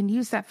fast and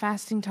use that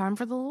fasting time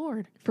for the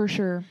Lord. For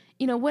sure.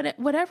 You know,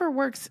 whatever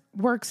works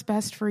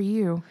best for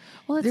you.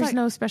 Well, there's like,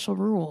 no special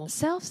rules.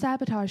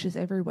 Self-sabotage is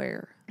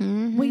everywhere.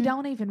 We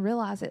don't even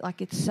realize it.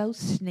 Like, it's so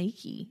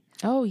sneaky.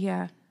 Oh,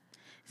 yeah.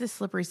 It's a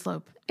slippery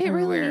slope. It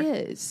everywhere. Really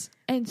is.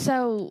 And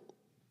so,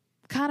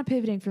 kind of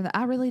pivoting from that,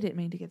 I really didn't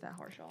mean to get that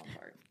harsh. I'm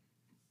sorry.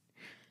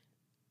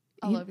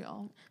 I love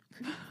y'all.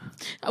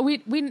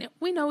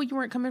 We know you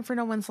weren't coming for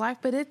no one's life,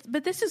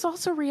 but this is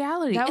also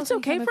reality. It's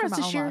okay for us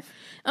to share.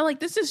 Like,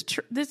 this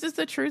is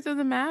the truth of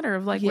the matter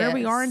of like where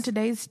we are in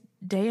today's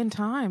day and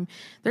time.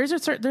 There's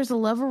a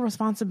level of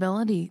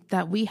responsibility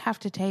that we have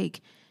to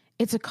take.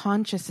 It's a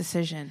conscious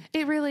decision.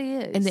 It really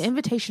is. And the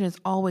invitation is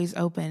always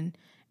open.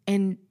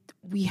 And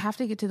we have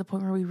to get to the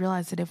point where we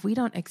realize that if we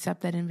don't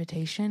accept that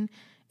invitation,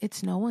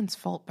 it's no one's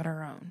fault but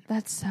our own.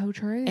 That's so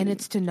true. And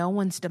it's to no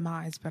one's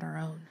demise but our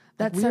own.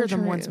 That's we're so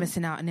the true. ones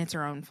missing out, and it's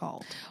our own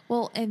fault.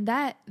 Well, and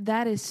that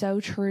is so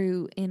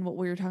true in what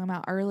we were talking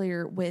about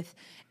earlier with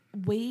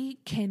we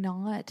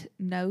cannot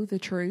know the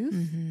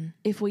truth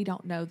if we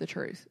don't know the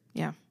truth.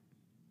 Yeah.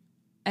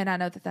 And I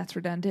know that that's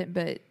redundant,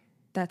 but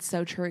that's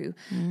so true.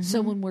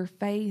 So when we're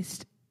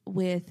faced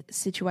with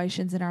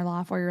situations in our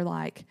life where you're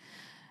like,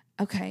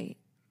 okay,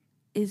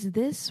 is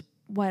this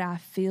what I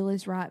feel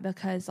is right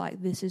because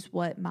like this is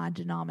what my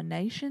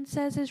denomination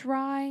says is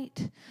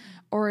right?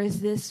 Or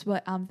is this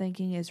what I'm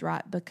thinking is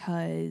right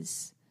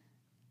because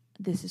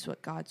this is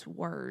what God's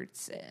word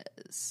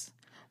says?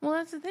 Well,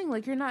 that's the thing.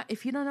 Like,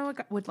 if you don't know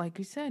what like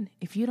you said,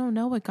 if you don't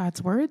know what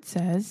God's word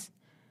says,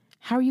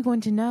 how are you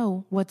going to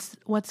know what's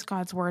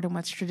God's word and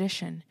what's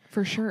tradition?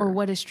 For sure. Or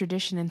what is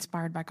tradition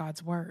inspired by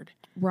God's word?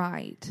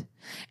 Right.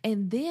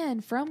 And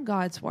then from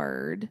God's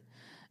word,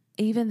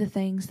 even the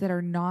things that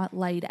are not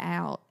laid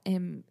out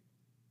and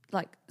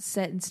like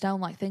set in stone,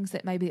 like things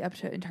that may be up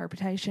to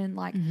interpretation,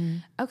 like,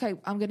 okay,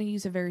 I'm going to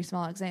use a very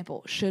small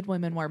example. Should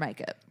women wear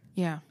makeup?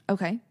 Yeah.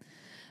 Okay.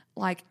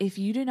 Like, if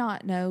you do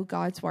not know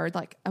God's word,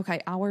 like,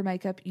 okay, I wear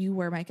makeup, you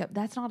wear makeup.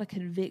 That's not a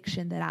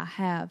conviction that I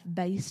have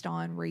based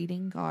on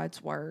reading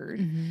God's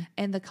word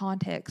and the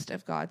context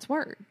of God's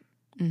word.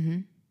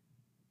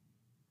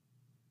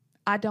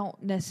 I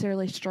don't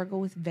necessarily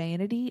struggle with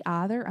vanity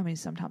either. I mean,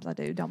 sometimes I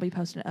do. Don't be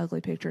posting ugly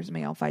pictures of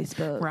me on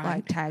Facebook,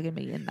 like tagging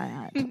me in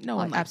that. No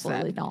one likes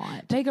absolutely that.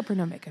 Not. Makeup or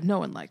no makeup, no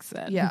one likes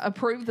that. Yeah,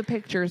 approve the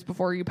pictures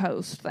before you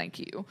post. Thank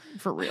you.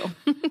 For real.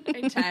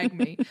 And tag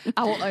me.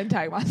 I will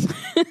untag myself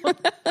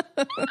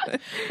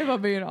if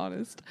I'm being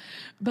honest.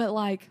 But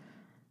like,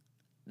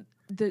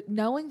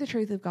 knowing the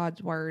truth of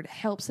God's word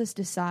helps us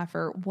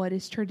decipher what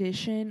is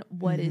tradition,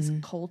 what is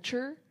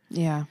culture.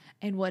 Yeah.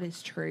 And what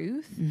is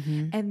truth.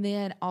 And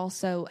then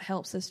also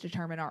helps us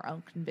determine our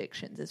own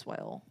convictions as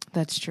well.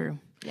 That's true.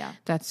 Yeah.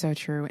 That's so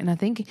true. And I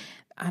think,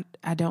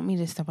 I don't mean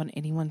to step on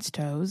anyone's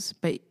toes,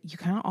 but you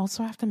kind of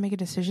also have to make a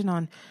decision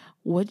on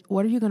what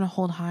are you going to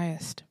hold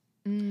highest?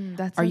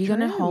 That's Are so you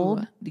going to true.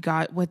 hold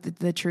God with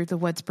the truth of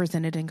what's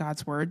presented in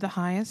God's word the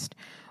highest,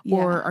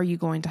 or are you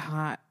going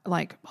to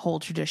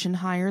hold tradition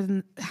higher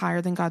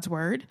than God's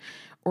word,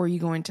 or are you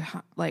going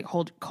to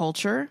hold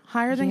culture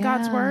higher than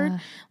God's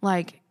word?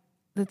 Like,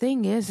 the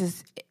thing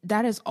is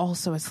that is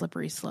also a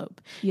slippery slope.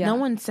 Yeah. No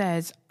one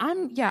says, I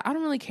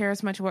don't really care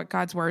as much what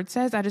God's word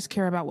says. I just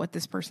care about what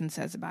this person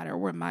says about it, or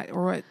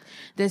what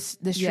this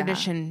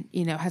tradition,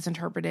 has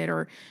interpreted,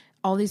 or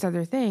all these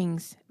other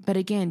things. But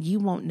again, you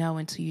won't know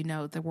until you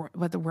know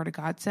what the word of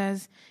God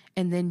says,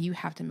 and then you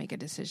have to make a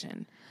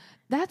decision.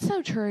 That's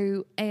so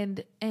true.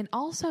 And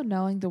also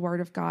knowing the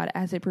word of God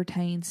as it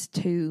pertains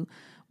to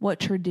what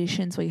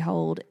traditions we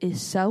hold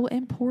is so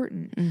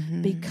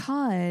important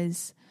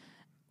because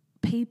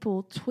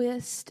people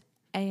twist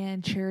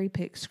and cherry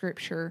pick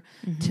scripture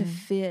to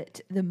fit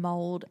the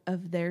mold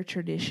of their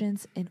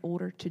traditions in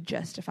order to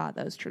justify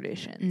those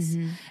traditions.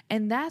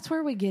 And that's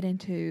where we get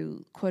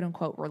into quote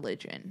unquote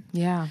religion.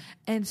 Yeah.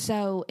 And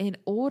so in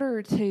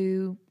order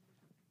to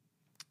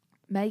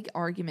make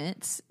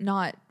arguments,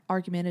 not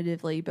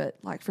argumentatively, but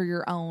like for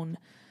your own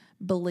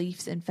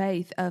beliefs and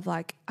faith of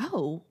like,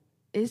 oh,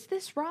 is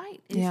this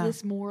right? Is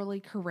this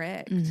morally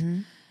correct?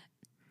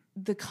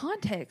 The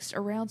context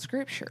around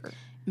scripture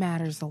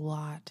matters a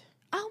lot.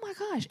 Oh my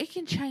gosh, it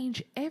can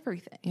change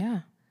everything.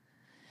 Yeah.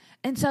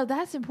 And so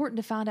that's important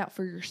to find out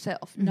for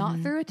yourself, not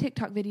through a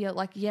TikTok video.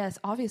 Like, yes,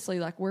 obviously,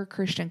 like we're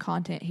Christian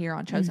content here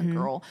on Chosen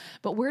Girl,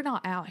 but we're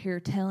not out here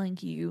telling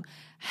you,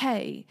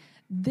 hey,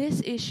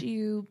 this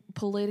issue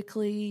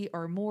politically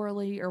or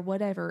morally or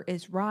whatever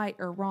is right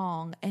or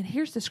wrong, and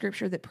here's the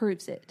scripture that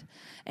proves it,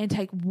 and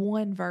take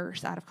one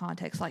verse out of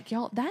context. Like,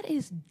 y'all, that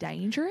is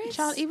dangerous.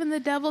 Child, even the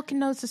devil can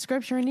know the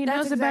scripture, and he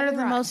knows it better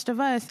than most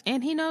of us,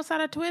 and he knows how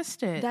to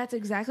twist it. That's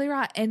exactly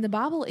right. And the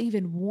Bible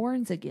even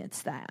warns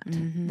against that.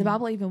 The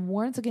Bible even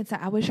warns against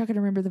that. I wish I could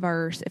remember the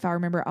verse. If I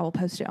remember, I will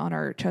post it on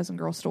our Chosen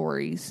Girl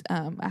stories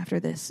after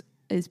this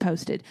is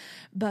posted.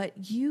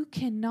 But you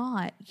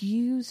cannot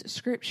use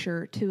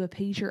scripture to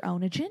appease your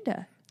own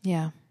agenda.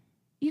 Yeah.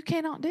 You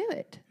cannot do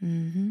it.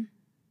 And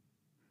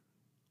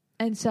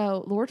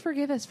so, Lord,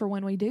 forgive us for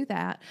when we do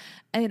that.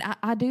 And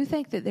I do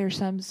think that there's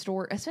some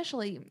story,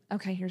 especially,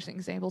 okay, here's an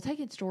example.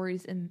 Taking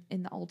stories in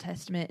the Old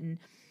Testament, and,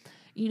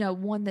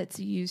 one that's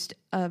used,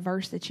 a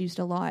verse that's used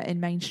a lot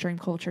in mainstream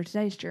culture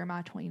today is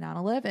Jeremiah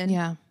 29:11.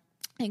 Yeah.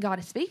 And God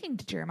is speaking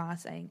to Jeremiah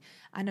saying,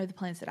 I know the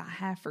plans that I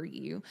have for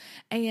you.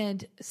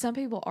 And some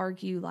people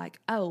argue like,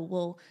 oh,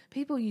 well,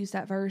 people use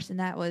that verse and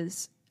that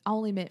was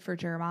only meant for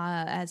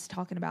Jeremiah as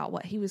talking about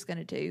what he was going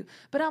to do.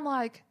 But I'm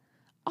like,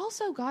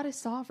 also, God is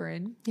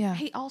sovereign. Yeah.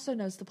 He also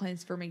knows the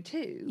plans for me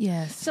too.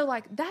 Yes. So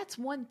like, that's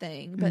one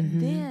thing. But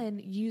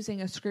then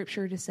using a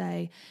scripture to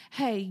say,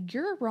 hey,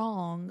 you're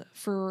wrong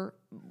for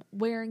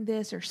wearing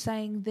this or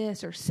saying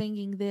this or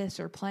singing this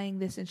or playing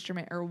this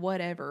instrument or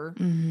whatever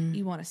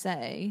you want to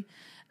say.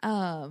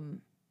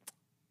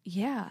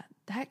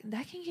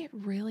 That can get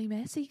really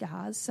messy,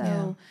 guys.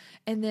 So,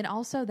 and then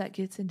also that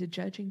gets into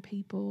judging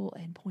people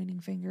and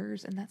pointing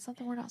fingers, and that's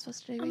something we're not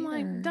supposed to do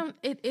either.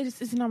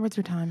 It's not worth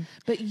your time.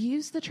 But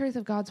use the truth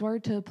of God's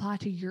word to apply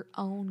to your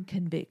own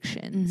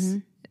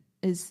convictions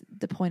is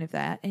the point of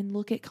that, and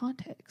look at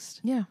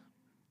context. Yeah.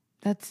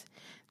 That's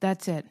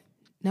it.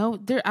 No,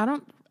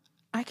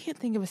 I can't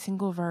think of a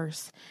single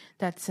verse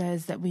that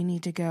says that we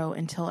need to go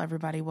and tell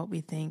everybody what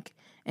we think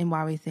and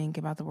why we think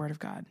about the word of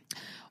God.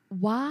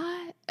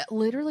 Why?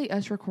 Literally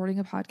us recording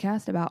a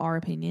podcast about our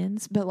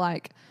opinions, but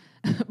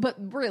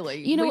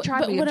really, we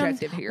try to be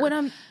objective here.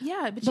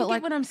 But you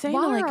get what I'm saying.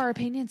 Why are our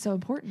opinions so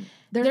important?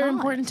 They're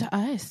important to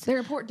us. They're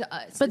important to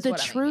us. But the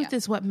truth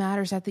is what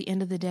matters at the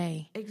end of the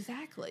day.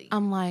 Exactly.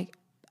 I'm like,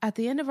 at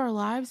the end of our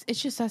lives,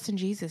 it's just us and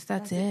Jesus.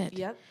 That's it.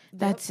 Yep.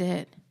 That's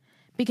it.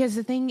 Because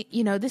the thing,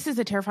 this is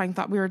a terrifying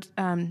thought. We were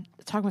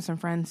talking with some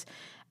friends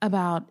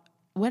about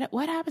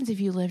what happens if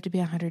you live to be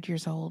 100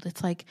 years old.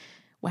 It's like,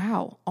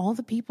 wow, all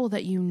the people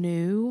that you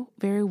knew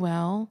very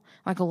well,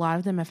 like a lot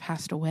of them have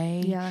passed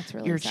away. Yeah, that's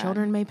really Your sad.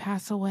 children may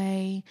pass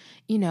away.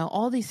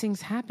 All these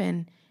things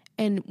happen.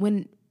 And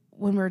when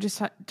we're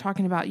just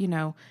talking about,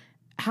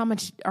 how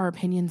much our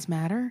opinions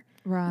matter,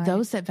 right?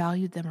 Those that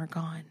valued them are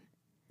gone.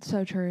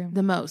 So true.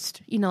 The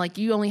most, like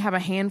you only have a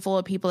handful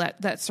of people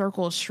that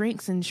circle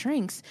shrinks and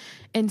shrinks.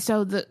 And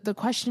so the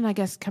question, I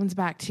guess, comes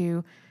back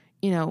to,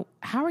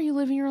 how are you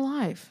living your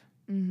life?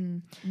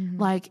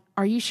 Like,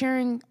 are you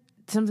sharing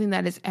something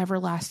that is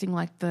everlasting,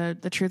 like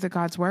the truth of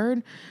God's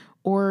word,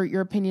 or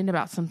your opinion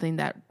about something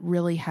that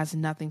really has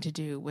nothing to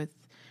do with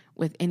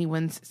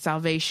anyone's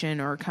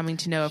salvation or coming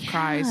to know of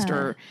Christ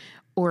or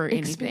anything?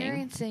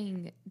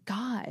 Experiencing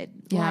God.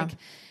 Yeah. Like,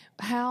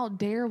 how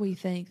dare we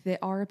think that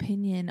our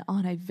opinion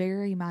on a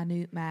very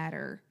minute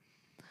matter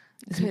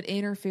could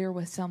interfere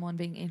with someone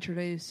being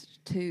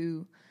introduced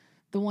to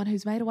the one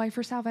who's made a way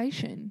for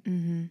salvation?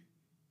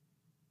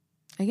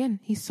 Mm-hmm. Again,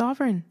 he's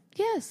sovereign.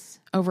 Yes.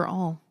 Over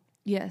all.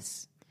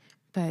 Yes.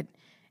 But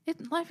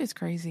life is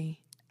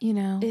crazy, you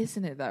know?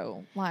 Isn't it,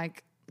 though?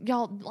 Like,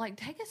 y'all, like,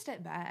 take a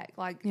step back.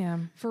 Like, yeah.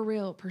 For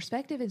real,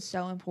 perspective is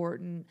so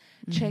important.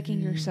 Checking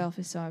yourself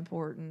is so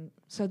important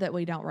so that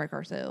we don't wreck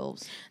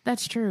ourselves.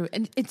 That's true.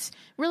 And it's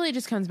really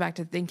just comes back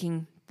to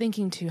thinking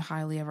too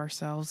highly of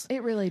ourselves.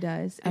 It really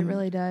does. It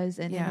really does.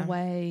 And in a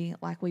way,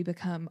 like, we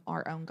become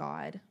our own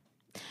God,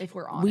 if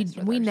we're honest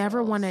with we ourselves.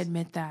 never want to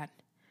admit that.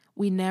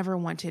 We never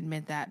want to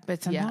admit that.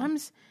 But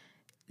sometimes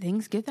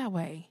things get that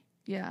way.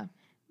 Yeah.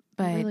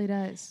 But it really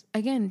does.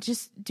 Again,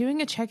 just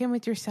doing a check-in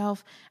with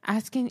yourself,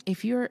 asking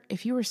if you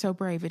were so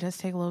brave, it does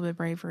take a little bit of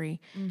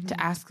bravery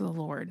to ask the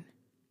Lord.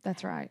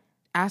 That's right.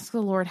 Ask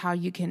the Lord how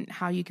you can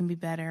be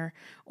better,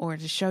 or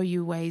to show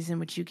you ways in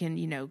which you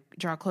can,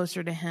 draw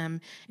closer to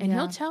him, and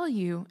he'll tell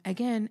you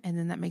again, and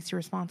then that makes you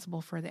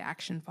responsible for the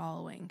action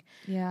following.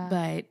 Yeah.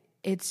 But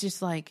it's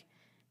just like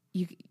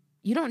you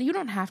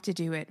don't have to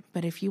do it,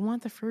 but if you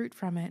want the fruit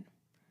from it,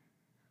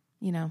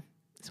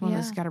 it's one of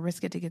those got to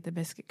risk it to get the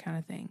biscuit kind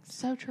of things.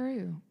 So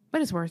true.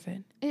 But it's worth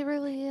it. It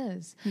really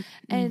is.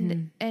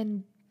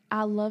 And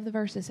I love the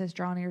verse that says,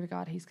 draw near to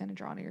God, he's going to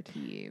draw near to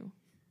you.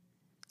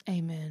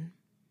 Amen.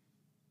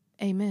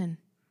 Amen.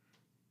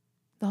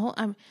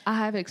 I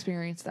have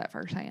experienced that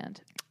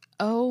firsthand.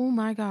 Oh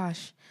my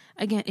gosh.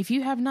 Again, if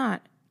you have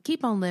not,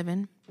 keep on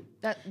living.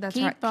 That's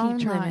keep right. On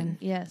keep trying. Living.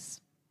 Yes.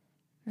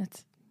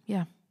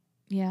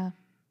 Yeah.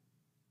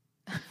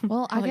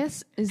 Well, I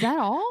guess, is that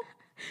all?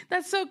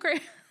 That's so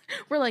great.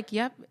 We're like,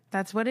 yep,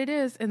 that's what it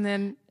is. And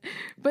then,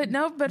 but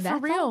for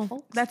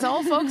real, that's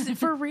all, folks.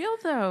 For real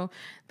though.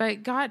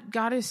 But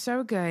God is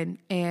so good,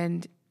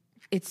 and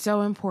it's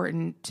so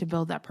important to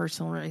build that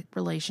personal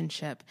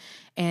relationship.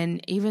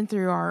 And even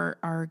through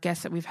our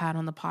guests that we've had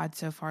on the pod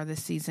so far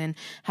this season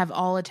have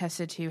all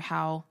attested to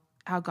how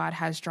God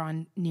has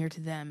drawn near to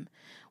them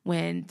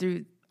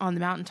on the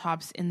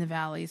mountaintops, in the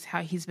valleys,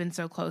 how he's been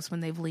so close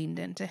when they've leaned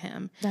into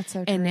him. That's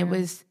so true. And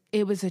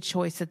it was a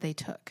choice that they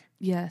took.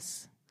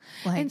 Yes.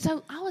 And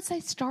so I would say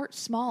start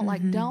small.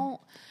 Like,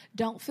 don't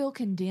feel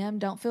condemned.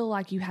 Don't feel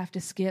like you have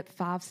to skip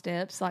 5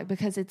 steps. Like,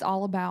 because it's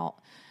all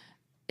about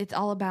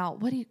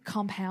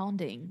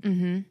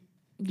compounding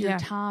your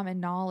time and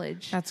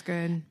knowledge. That's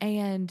good.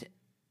 And,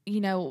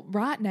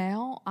 right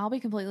now, I'll be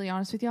completely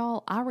honest with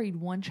y'all. I read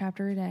 1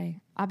 chapter a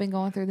day. I've been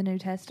going through the New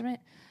Testament.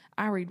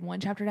 I read 1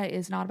 chapter a day.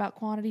 It's not about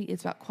quantity.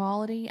 It's about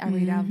quality. I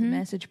read out of the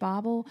Message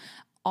Bible.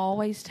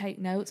 Always take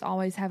notes.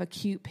 Always have a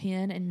cute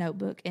pen and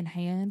notebook in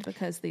hand,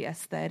 because the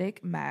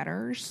aesthetic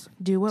matters.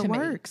 Do what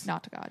works. Me,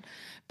 not to God.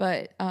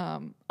 But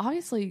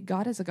obviously,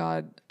 God is a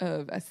God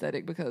of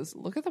aesthetic, because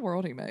look at the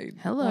world he made.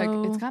 Hello.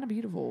 Like, it's kind of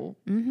beautiful.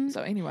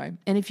 So anyway.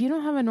 And if you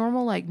don't have a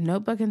normal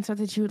notebook and stuff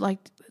that you would like,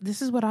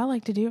 this is what I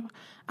like to do.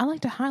 I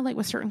like to highlight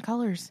with certain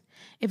colors.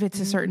 If it's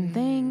a certain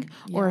thing,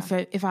 or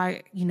if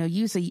I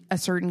use a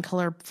certain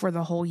color for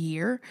the whole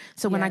year.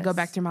 So when I go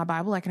back through my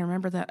Bible, I can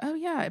remember that, oh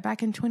yeah,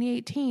 back in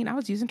 2018, I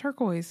was using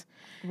turquoise.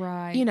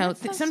 Right.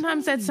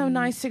 Sometimes that's so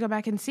nice to go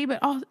back and see, but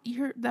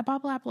that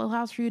Bible app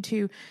allows for you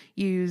to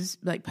use,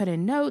 put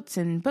in notes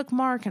and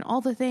bookmark and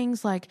all the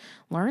things,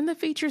 learn the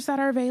features that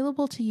are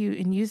available to you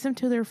and use them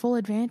to their full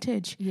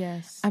advantage.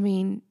 Yes. I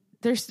mean,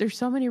 there's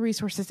so many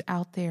resources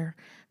out there,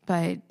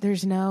 but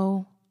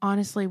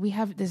honestly,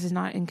 this is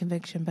not in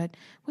conviction, but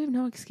we have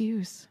no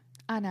excuse.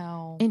 I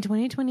know. In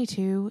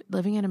 2022,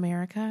 living in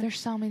America, there's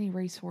so many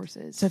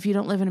resources. So if you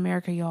don't live in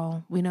America,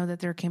 y'all, we know that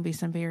there can be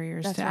some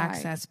barriers to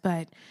access.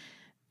 But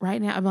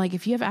right now, I'm like,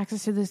 if you have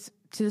access to this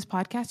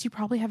podcast, you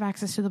probably have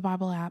access to the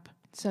Bible app.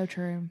 So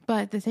true.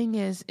 But the thing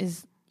is,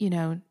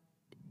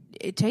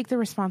 take the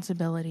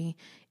responsibility.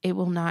 It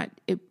will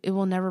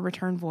never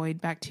return void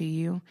back to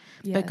you.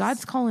 Yes. But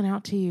God's calling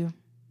out to you.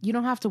 You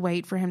don't have to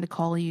wait for him to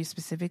call you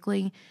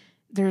specifically.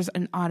 There's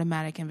an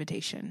automatic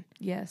invitation.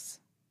 Yes.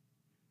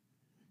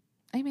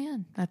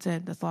 Amen. That's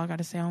it. That's all I got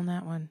to say on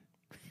that one.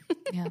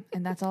 Yeah,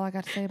 and that's all I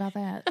got to say about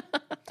that.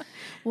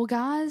 Well,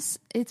 guys,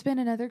 it's been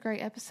another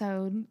great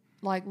episode.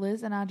 Like,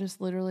 Liz and I just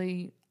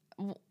literally,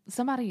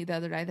 somebody the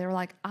other day, they were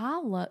like,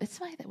 it's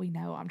somebody that we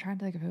know. I'm trying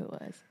to think of who it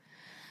was.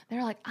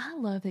 They're like, I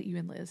love that you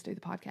and Liz do the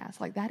podcast.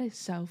 Like, that is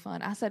so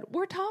fun. I said,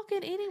 we're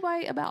talking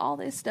anyway about all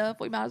this stuff.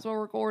 We might as well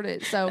record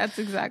it. So that's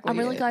exactly I'm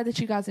really glad that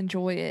you guys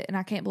enjoy it. And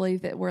I can't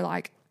believe that we're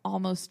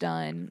almost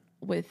done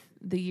with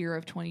the year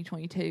of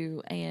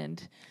 2022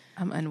 and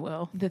I'm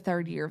unwell. The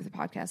 3rd year of the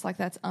podcast.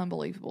 That's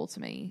unbelievable to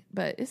me,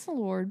 but it's the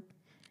Lord.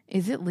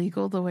 Is it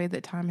legal the way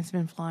that time has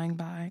been flying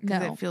by?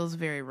 Because it feels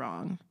very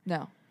wrong.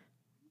 No.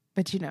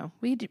 But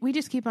we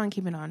just keep on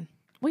keeping on.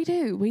 We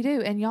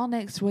do. And y'all,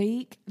 next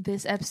week,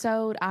 this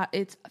episode,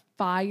 it's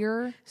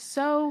fire.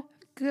 So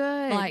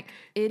good. Like,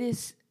 it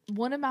is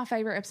one of my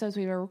favorite episodes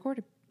we've ever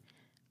recorded.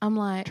 I'm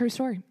like... True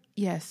story.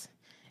 Yes.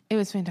 It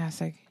was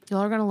fantastic. Y'all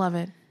are going to love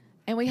it.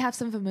 And we have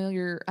some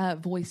familiar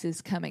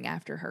voices coming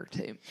after her,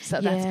 too. So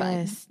that's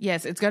fun.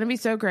 Yes, it's going to be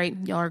so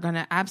great. Y'all are going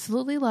to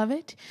absolutely love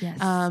it. Yes.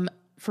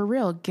 For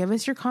real, give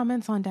us your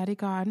comments on Daddy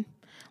God.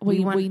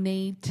 We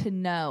need to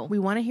know. We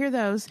want to hear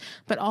those,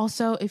 but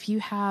also if you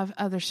have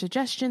other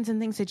suggestions and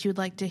things that you would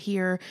like to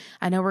hear.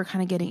 I know we're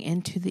kind of getting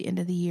into the end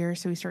of the year,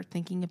 so we start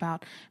thinking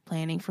about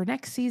planning for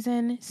next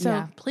season.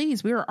 So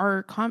please,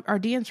 our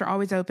DMs are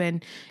always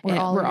open. We're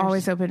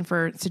always open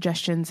for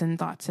suggestions and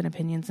thoughts and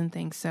opinions and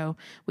things. So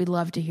we'd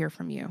love to hear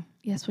from you.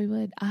 Yes, we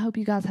would. I hope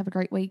you guys have a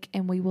great week,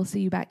 and we will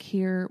see you back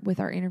here with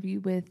our interview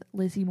with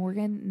Lizzie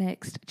Morgan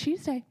next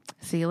Tuesday.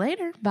 See you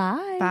later.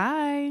 Bye.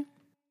 Bye.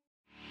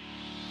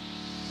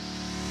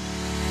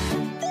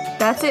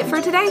 That's it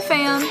for today,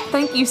 fam.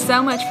 Thank you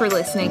so much for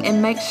listening,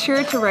 and make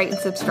sure to rate and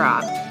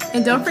subscribe.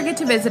 And don't forget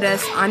to visit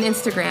us on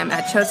Instagram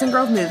at Chosen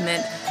Grove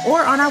Movement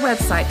or on our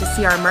website to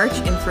see our merch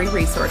and free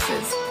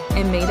resources.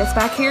 And meet us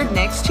back here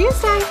next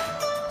Tuesday.